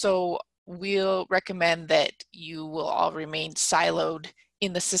 So we'll recommend that you will all remain siloed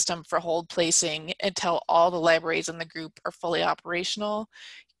in the system for hold placing until all the libraries in the group are fully operational.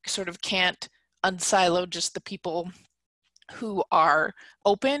 You sort of can't unsilo just the people who are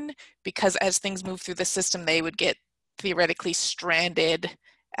open, because as things move through the system, they would get theoretically stranded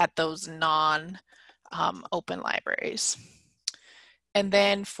at those non-open libraries. And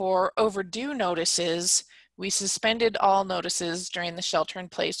then for overdue notices, we suspended all notices during the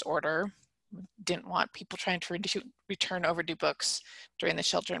shelter-in-place order. Didn't want people trying to return overdue books during the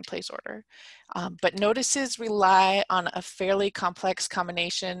shelter-in-place order. But notices rely on a fairly complex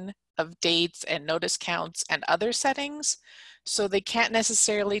combination of dates and notice counts and other settings, so they can't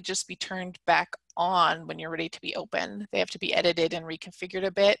necessarily just be turned back on when you're ready to be open. They have to be edited and reconfigured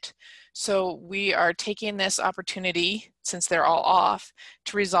a bit. So we are taking this opportunity, since they're all off,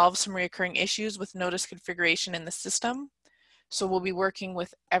 to resolve some recurring issues with notice configuration in the system. So we'll be working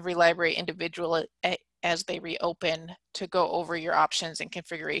with every library individual as they reopen to go over your options and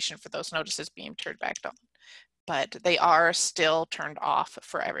configuration for those notices being turned back on. But they are still turned off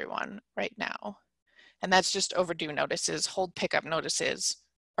for everyone right now. And that's just overdue notices. Hold pickup notices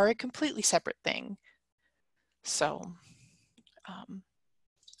are a completely separate thing. So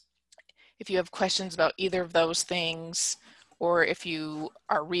if you have questions about either of those things, or if you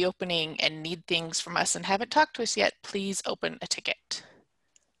are reopening and need things from us and haven't talked to us yet, please open a ticket.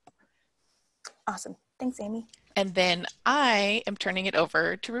 Awesome. Thanks, Amy. And then I am turning it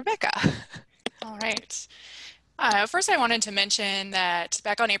over to Rebecca. All right. First, I wanted to mention that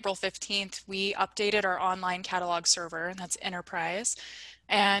back on April 15th, we updated our online catalog server, and that's Enterprise.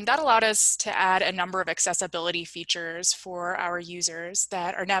 And that allowed us to add a number of accessibility features for our users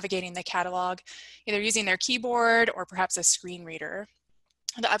that are navigating the catalog, either using their keyboard or perhaps a screen reader.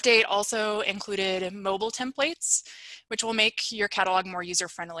 The update also included mobile templates, which will make your catalog more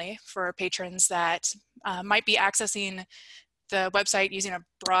user-friendly for patrons that might be accessing the website using a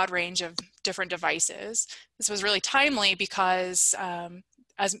broad range of different devices. This was really timely because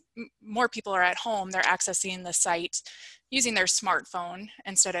as more people are at home, they're accessing the site using their smartphone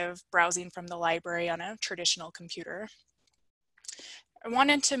instead of browsing from the library on a traditional computer. I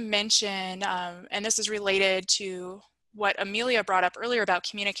wanted to mention, and this is related to what Amelia brought up earlier about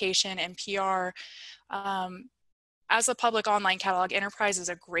communication and PR. As a public online catalog, Enterprise is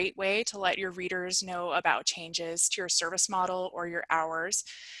a great way to let your readers know about changes to your service model or your hours.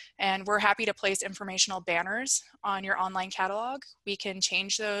 And we're happy to place informational banners on your online catalog. We can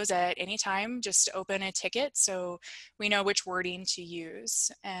change those at any time. Just open a ticket so we know which wording to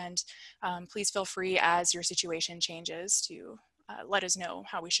use. And please feel free as your situation changes to let us know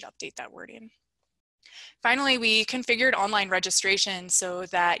how we should update that wording. Finally, we configured online registration so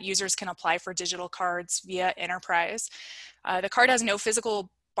that users can apply for digital cards via Enterprise. The card has no physical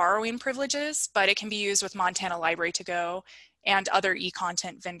borrowing privileges, but it can be used with Montana Library to Go and other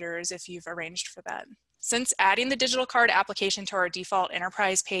e-content vendors if you've arranged for that. Since adding the digital card application to our default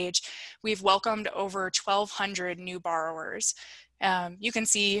Enterprise page, we've welcomed over 1,200 new borrowers. You can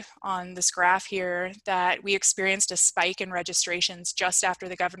see on this graph here that we experienced a spike in registrations just after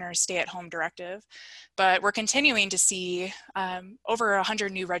the governor's stay-at-home directive, but we're continuing to see over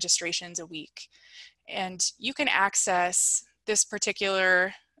 100 new registrations a week. And you can access this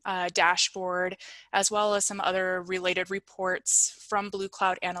particular dashboard as well as some other related reports from Blue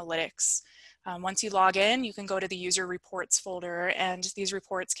Cloud Analytics. Once you log in, you can go to the user reports folder, and these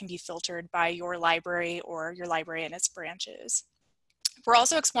reports can be filtered by your library or your library and its branches. We're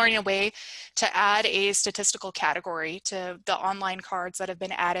also exploring a way to add a statistical category to the online cards that have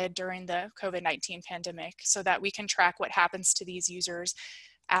been added during the COVID-19 pandemic so that we can track what happens to these users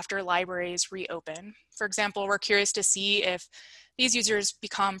after libraries reopen. For example, we're curious to see if these users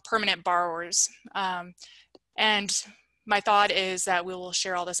become permanent borrowers. And my thought is that we will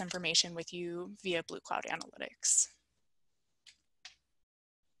share all this information with you via Blue Cloud Analytics.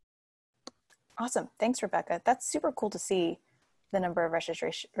 Awesome. Thanks, Rebecca. That's super cool to see the number of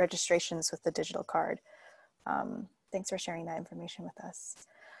registrations with the digital card. Thanks for sharing that information with us.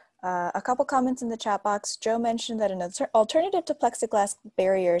 A couple comments in the chat box. Joe mentioned that an alternative to plexiglass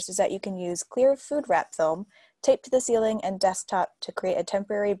barriers is that you can use clear food wrap film taped to the ceiling and desktop to create a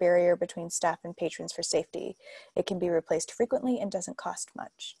temporary barrier between staff and patrons for safety. It can be replaced frequently and doesn't cost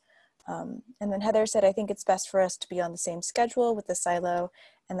much. And then Heather said, I think it's best for us to be on the same schedule with the silo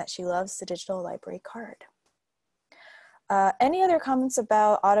and that she loves the digital library card. Any other comments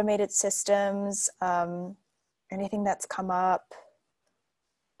about automated systems? Anything that's come up?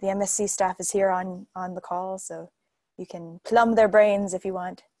 The MSC staff is here on the call, so you can plumb their brains if you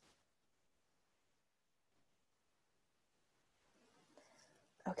want.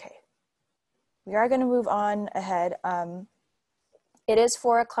 Okay, we are going to move on ahead. It is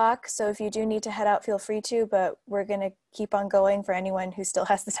 4 o'clock, so if you do need to head out, feel free to, but we're going to keep on going for anyone who still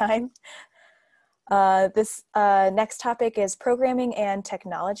has the time. This next topic is programming and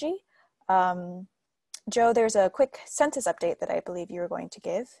technology. Joe, there's a quick census update that I believe you were going to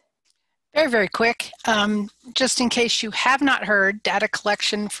give. Very, very quick. Just in case you have not heard, data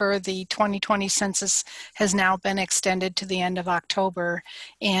collection for the 2020 census has now been extended to the end of October.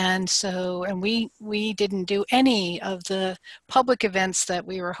 And we didn't do any of the public events that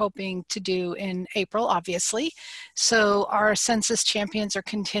we were hoping to do in April, obviously. So our census champions are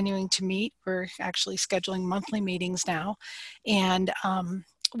continuing to meet. We're actually scheduling monthly meetings now. And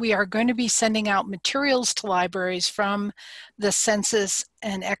we are going to be sending out materials to libraries from the Census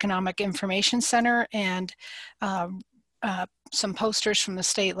and Economic Information Center and some posters from the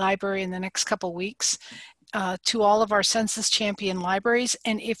State Library in the next couple weeks to all of our census champion libraries.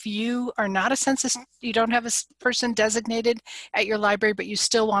 And if you are not a census, you don't have a person designated at your library, but you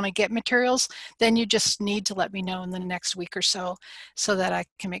still want to get materials, then you just need to let me know in the next week or so that I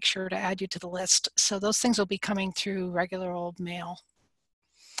can make sure to add you to the list. So those things will be coming through regular old mail.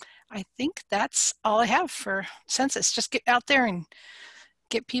 I think that's all I have for census. Just get out there and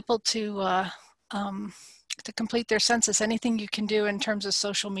get people to complete their census. Anything you can do in terms of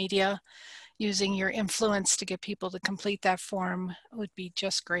social media, using your influence to get people to complete that form would be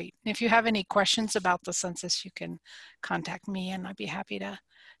just great. And if you have any questions about the census, you can contact me and I'd be happy to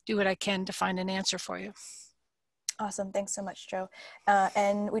do what I can to find an answer for you. Awesome, thanks so much, Joe.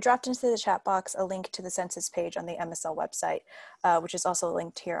 And we dropped into the chat box a link to the census page on the MSL website, which is also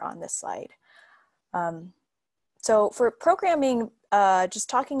linked here on this slide. So for programming, just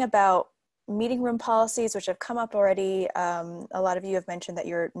talking about meeting room policies, which have come up already. A lot of you have mentioned that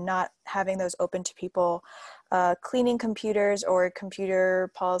you're not having those open to people. Cleaning computers or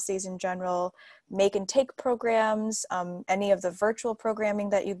computer policies in general, make and take programs, any of the virtual programming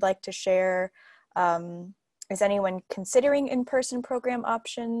that you'd like to share. Is anyone considering in-person program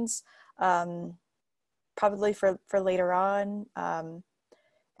options? Probably for later on.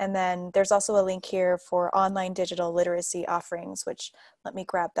 And then there's also a link here for online digital literacy offerings, which let me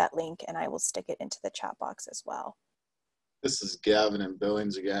grab that link and I will stick it into the chat box as well. This is Gavin in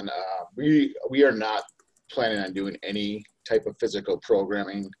Billings again. We are not planning on doing any type of physical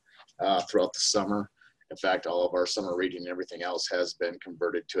programming throughout the summer. In fact, all of our summer reading and everything else has been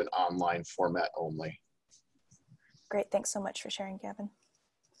converted to an online format only. Great, thanks so much for sharing, Gavin.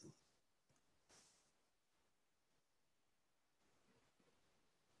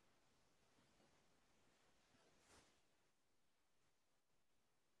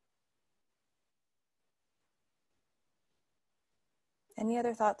 Any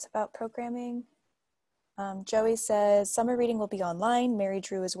other thoughts about programming? Joey says, summer reading will be online. Mary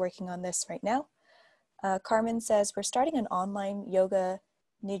Drew is working on this right now. Carmen says, we're starting an online yoga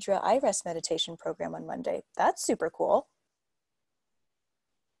Nidra eye rest meditation program on Monday. That's super cool.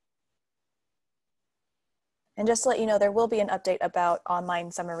 And just to let you know, there will be an update about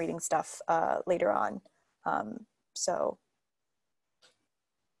online summer reading stuff later on. So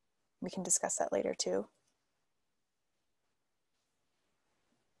we can discuss that later too.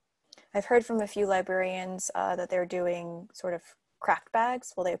 I've heard from a few librarians that they're doing sort of craft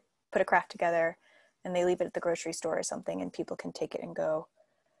bags. Well, they put a craft together and they leave it at the grocery store or something and people can take it and go.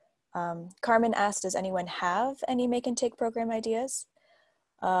 Carmen asked, does anyone have any make and take program ideas?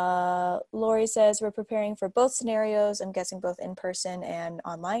 Lori says, we're preparing for both scenarios. I'm guessing both in person and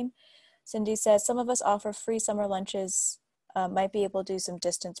online. Cindy says, some of us offer free summer lunches, might be able to do some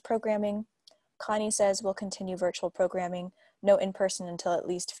distance programming. Connie says, we'll continue virtual programming, no in-person until at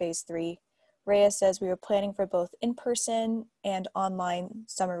least phase 3. Rhea says, we were planning for both in-person and online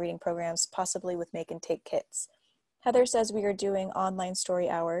summer reading programs, possibly with make and take kits. Heather says we are doing online story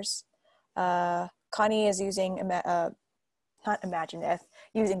hours. Connie is using not Imagineif,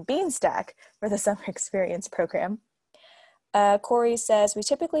 using Beanstack for the summer experience program. Corey says, we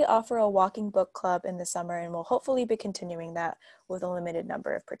typically offer a walking book club in the summer and will hopefully be continuing that with a limited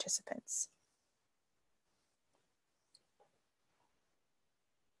number of participants.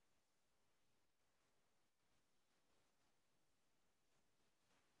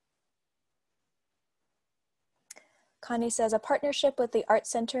 Connie says, a partnership with the Art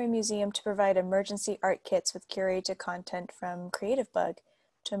Center and Museum to provide emergency art kits with curated content from Creative Bug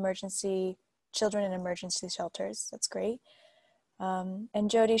to emergency children in emergency shelters. That's great. And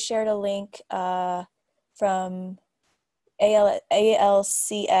Jody shared a link from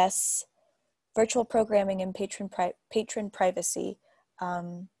ALCS, virtual programming and patron privacy.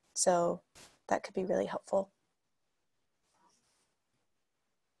 So that could be really helpful.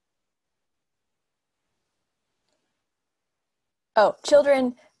 Oh,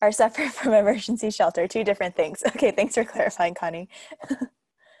 children are separate from emergency shelter, two different things. Okay, thanks for clarifying, Connie.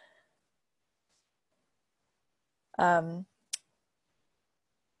 Yeah,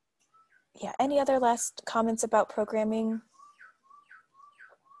 any other last comments about programming?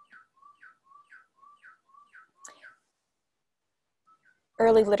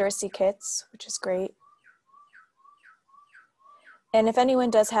 Early literacy kits, which is great. And if anyone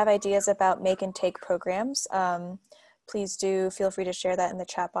does have ideas about make and take programs, please do feel free to share that in the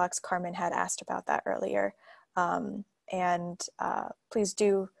chat box. Carmen had asked about that earlier. Please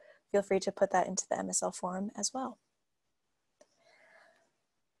do feel free to put that into the MSL forum as well.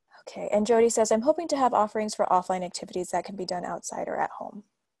 Okay, and Jody says, I'm hoping to have offerings for offline activities that can be done outside or at home.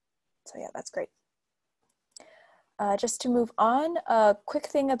 So yeah, that's great. Just to move on, a quick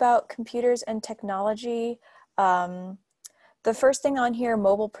thing about computers and technology. The first thing on here,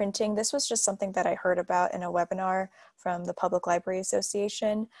 mobile printing, this was just something that I heard about in a webinar from the Public Library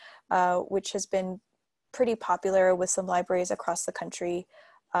Association, which has been pretty popular with some libraries across the country,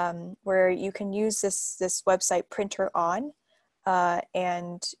 where you can use this website Printer On,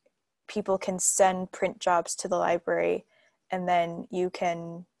 and people can send print jobs to the library, and then you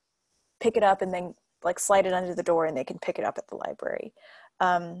can pick it up and then like slide it under the door and they can pick it up at the library.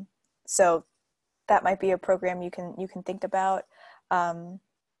 So that might be a program you can think about. And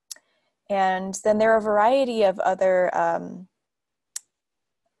then there are a variety of other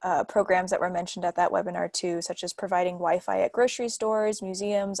programs that were mentioned at that webinar too, such as providing Wi-Fi at grocery stores,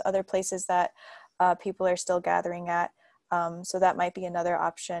 museums, other places that people are still gathering at. So that might be another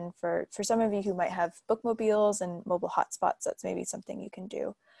option for some of you who might have bookmobiles and mobile hotspots. That's maybe something you can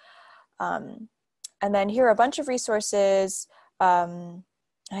do. And then here are a bunch of resources. I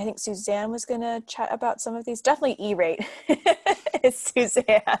think Suzanne was going to chat about some of these. Definitely E-rate. It's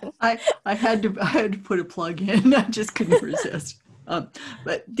Suzanne. I had to put a plug in. I just couldn't resist.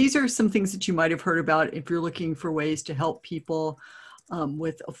 But these are some things that you might have heard about if you're looking for ways to help people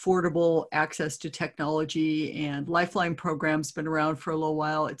with affordable access to technology. And Lifeline program's been around for a little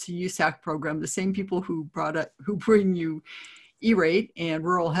while. It's a USAC program. The same people who bring you E-rate and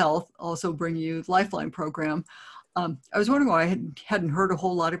Rural Health also bring you Lifeline program. I was wondering why I hadn't heard a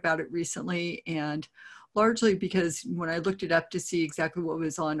whole lot about it recently, and largely because when I looked it up to see exactly what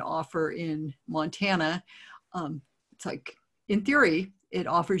was on offer in Montana, it's like, in theory, it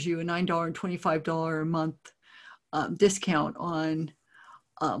offers you a $9.25 a month discount on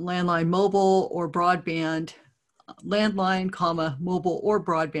landline, mobile, or broadband, landline, mobile, or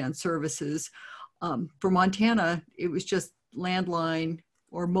broadband services. For Montana, it was just landline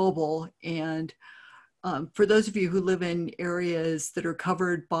or mobile, and for those of you who live in areas that are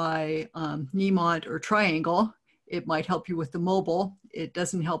covered by Niemont or Triangle, it might help you with the mobile. It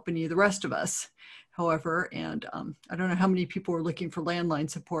doesn't help any of the rest of us, however, and I don't know how many people were looking for landline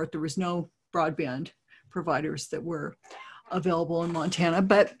support. There was no broadband providers that were available in Montana,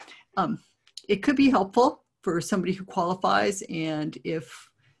 but it could be helpful for somebody who qualifies, and if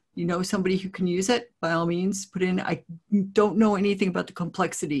you know somebody who can use it, by all means, put in. I don't know anything about the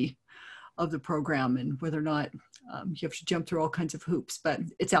complexity of the program and whether or not you have to jump through all kinds of hoops, but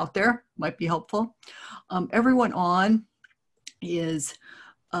it's out there, might be helpful. Everyone On is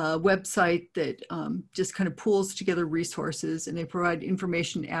a website that just kind of pools together resources, and they provide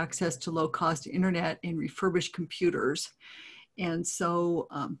information access to low-cost internet and refurbished computers. And so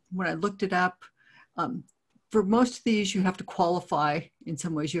when I looked it up, for most of these, you have to qualify in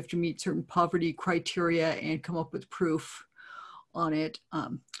some ways. You have to meet certain poverty criteria and come up with proof on it.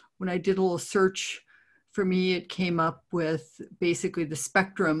 When I did a little search, for me, it came up with basically the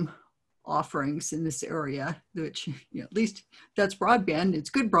Spectrum offerings in this area, which, you know, at least that's broadband. It's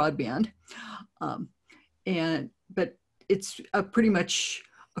good broadband, but it's pretty much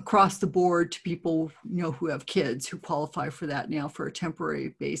across the board to people, who have kids who qualify for that now for a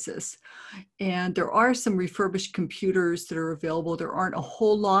temporary basis. And there are some refurbished computers that are available. There aren't a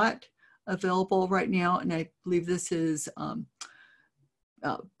whole lot available right now. And I believe this is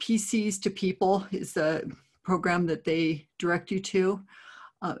PCs to People is the program that they direct you to.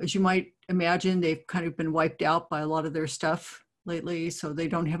 As you might imagine, they've kind of been wiped out by a lot of their stuff lately. So they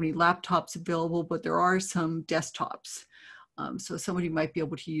don't have any laptops available, but there are some desktops. So somebody might be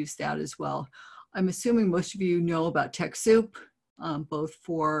able to use that as well. I'm assuming most of you know about TechSoup, both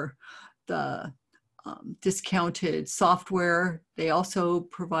for the discounted software. They also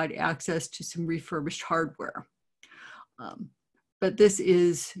provide access to some refurbished hardware. But this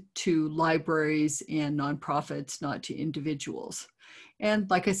is to libraries and nonprofits, not to individuals. And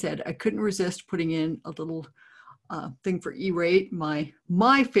like I said, I couldn't resist putting in a little thing for E-Rate,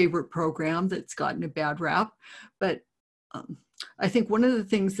 my favorite program that's gotten a bad rap. But I think one of the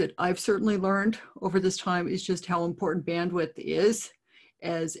things that I've certainly learned over this time is just how important bandwidth is,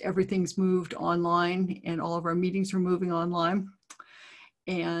 as everything's moved online and all of our meetings are moving online.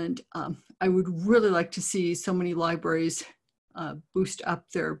 And I would really like to see so many libraries boost up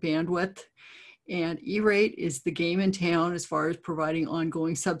their bandwidth. And E-Rate is the game in town as far as providing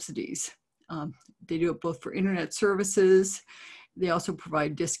ongoing subsidies. They do it both for internet services. They also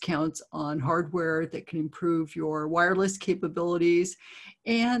provide discounts on hardware that can improve your wireless capabilities.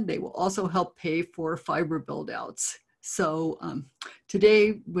 And they will also help pay for fiber build-outs. So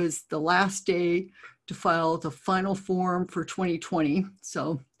today was the last day to file the final form for 2020.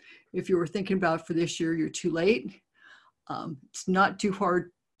 So if you were thinking about for this year, you're too late. It's not too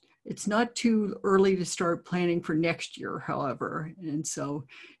hard. It's not too early to start planning for next year, however. And so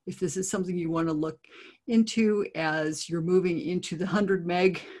if this is something you want to look into as you're moving into the 100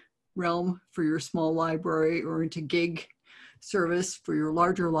 meg realm for your small library or into gig service for your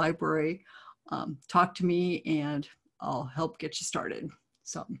larger library, talk to me and I'll help get you started.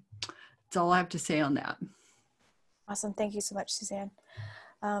 So that's all I have to say on that. Awesome. Thank you so much, Suzanne.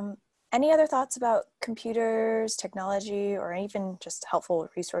 Any other thoughts about computers, technology, or even just helpful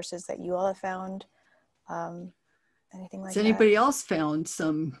resources that you all have found? Anything like that? Has anybody else found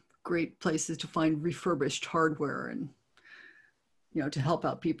some great places to find refurbished hardware and, to help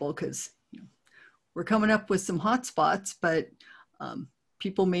out people? Because we're coming up with some hot spots, but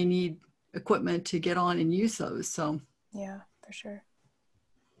people may need equipment to get on and use those. So yeah, for sure.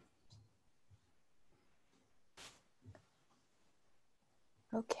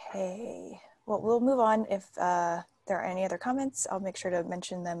 Okay, well, we'll move on. If there are any other comments, I'll make sure to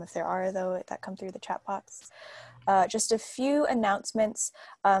mention them if there are, though, that come through the chat box. Just a few announcements.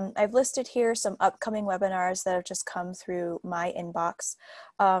 I've listed here some upcoming webinars that have just come through my inbox.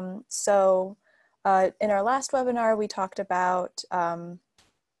 So in our last webinar, we talked about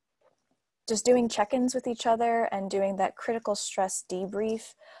just doing check-ins with each other and doing that critical stress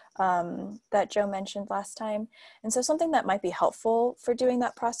debrief that Joe mentioned last time. And so something that might be helpful for doing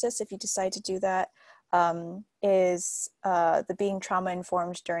that process, if you decide to do that, is the Being Trauma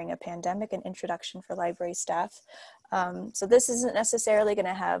Informed During a Pandemic, an introduction for library staff. So this isn't necessarily going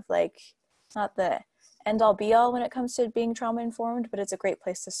to have not the end all be all when it comes to being trauma informed, but it's a great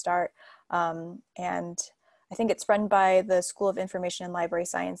place to start. And I think it's run by the School of Information and Library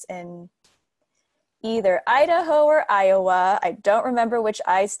Science in either Idaho or Iowa. I don't remember which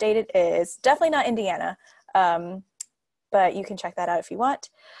I-state it is. Definitely not Indiana, but you can check that out if you want.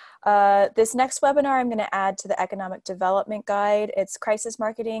 This next webinar I'm going to add to the Economic Development Guide. It's Crisis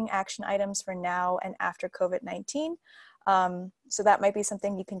Marketing Action Items for Now and After COVID-19. So that might be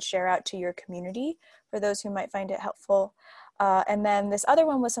something you can share out to your community for those who might find it helpful. And then this other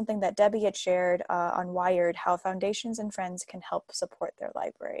one was something that Debbie had shared on Wired, how foundations and friends can help support their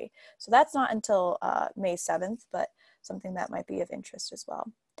library. So that's not until May 7th, but something that might be of interest as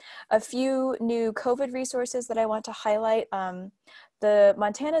well. A few new COVID resources that I want to highlight. The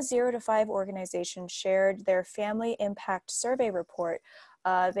Montana 0 to 5 organization shared their Family Impact Survey report.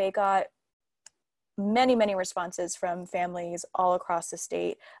 They got many responses from families all across the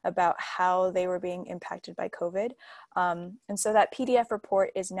state about how they were being impacted by COVID. And so that PDF report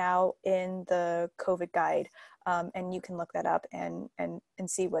is now in the COVID guide, and you can look that up and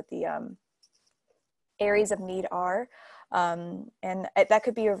see what the areas of need are. And that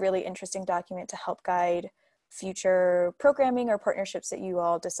could be a really interesting document to help guide future programming or partnerships that you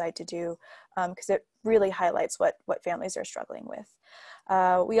all decide to do, because it really highlights what families are struggling with.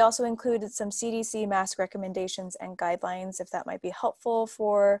 We also included some CDC mask recommendations and guidelines, if that might be helpful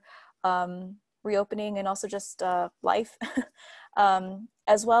for reopening and also just life.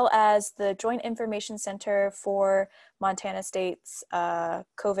 as well as the Joint Information Center for Montana State's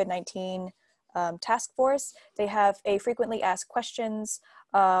COVID-19 task force. They have a frequently asked questions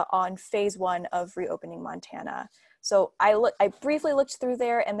on phase 1 of reopening Montana. So I briefly looked through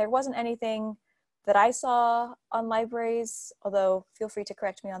there, and there wasn't anything that I saw on libraries, although feel free to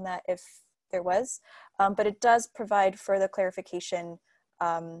correct me on that if there was, but it does provide further clarification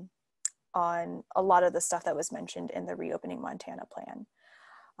on a lot of the stuff that was mentioned in the Reopening Montana plan.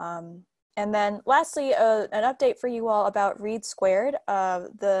 And then lastly, an update for you all about Read Squared.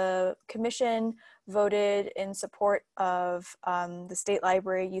 The commission voted in support of the state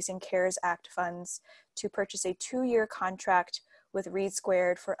library using CARES Act funds to purchase a 2-year contract with Read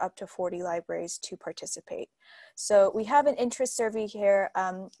Squared for up to 40 libraries to participate. So we have an interest survey here.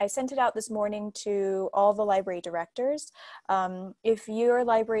 I sent it out this morning to all the library directors. If your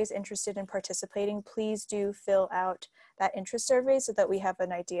library is interested in participating, please do fill out that interest survey so that we have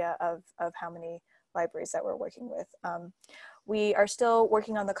an idea of how many libraries that we're working with. We are still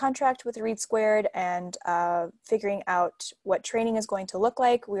working on the contract with Read Squared and figuring out what training is going to look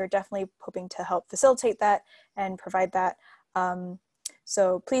like. We are definitely hoping to help facilitate that and provide that.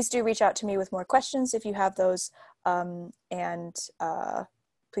 So please do reach out to me with more questions if you have those, and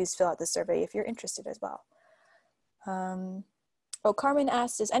please fill out the survey if you're interested as well. Oh, Carmen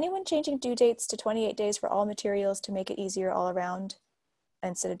asked, is anyone changing due dates to 28 days for all materials to make it easier all around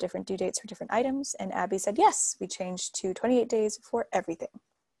instead of different due dates for different items? And Abby said, yes, we changed to 28 days for everything.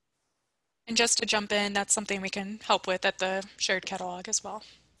 And just to jump in, that's something we can help with at the shared catalog as well.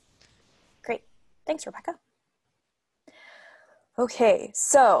 Great, thanks, Rebecca. Okay,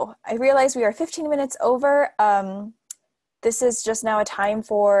 so I realize we are 15 minutes over. This is just now a time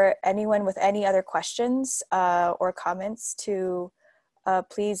for anyone with any other questions or comments to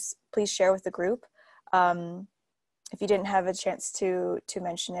please share with the group. If you didn't have a chance to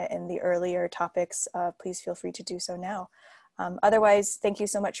mention it in the earlier topics, please feel free to do so now. Otherwise, thank you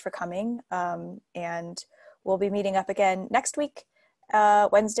so much for coming, and we'll be meeting up again next week,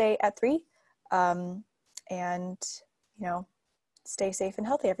 Wednesday at 3. And, you know, stay safe and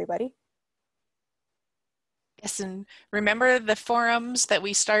healthy, everybody. Yes, and remember the forums that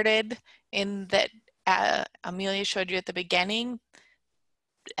we started in that Amelia showed you at the beginning,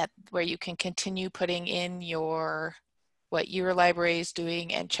 where you can continue putting in what your library is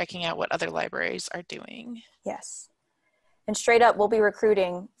doing and checking out what other libraries are doing. Yes. And straight up, we'll be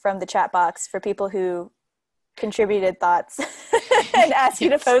recruiting from the chat box for people who contributed thoughts and asked you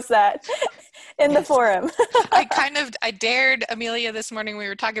to post that in the forum. I dared Amelia this morning, we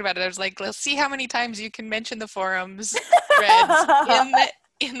were talking about it. I was like, let's see how many times you can mention the forums threads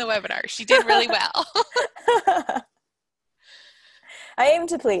in the webinar. She did really well. I aim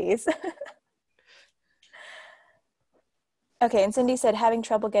to please. Okay, and Cindy said, having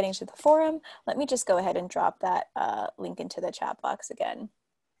trouble getting to the forum. Let me just go ahead and drop that link into the chat box again.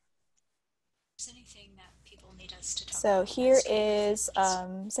 So here is,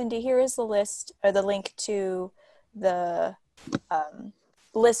 Cindy, here is the list, or the link to the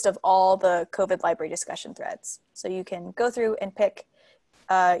list of all the COVID library discussion threads. So you can go through and pick.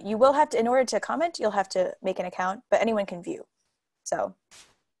 You will have to, in order to comment, you'll have to make an account, but anyone can view. So,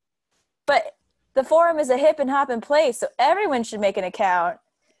 but the forum is a hip and hopping place, so everyone should make an account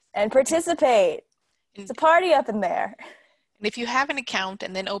and participate. It's a party up in there. And if you have an account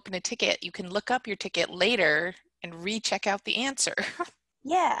and then open a ticket, you can look up your ticket later and recheck out the answer.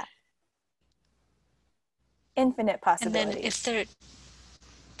 Yeah. Infinite possibilities. And then if there,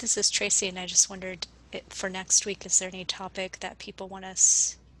 this is Tracy, and I just wondered for next week, is there any topic that people want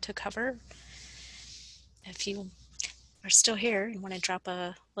us to cover? If you are still here and want to drop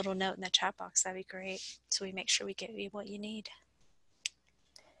a little note in the chat box, that'd be great. So we make sure we get you what you need.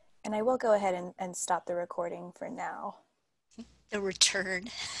 And I will go ahead and stop the recording for now. The return.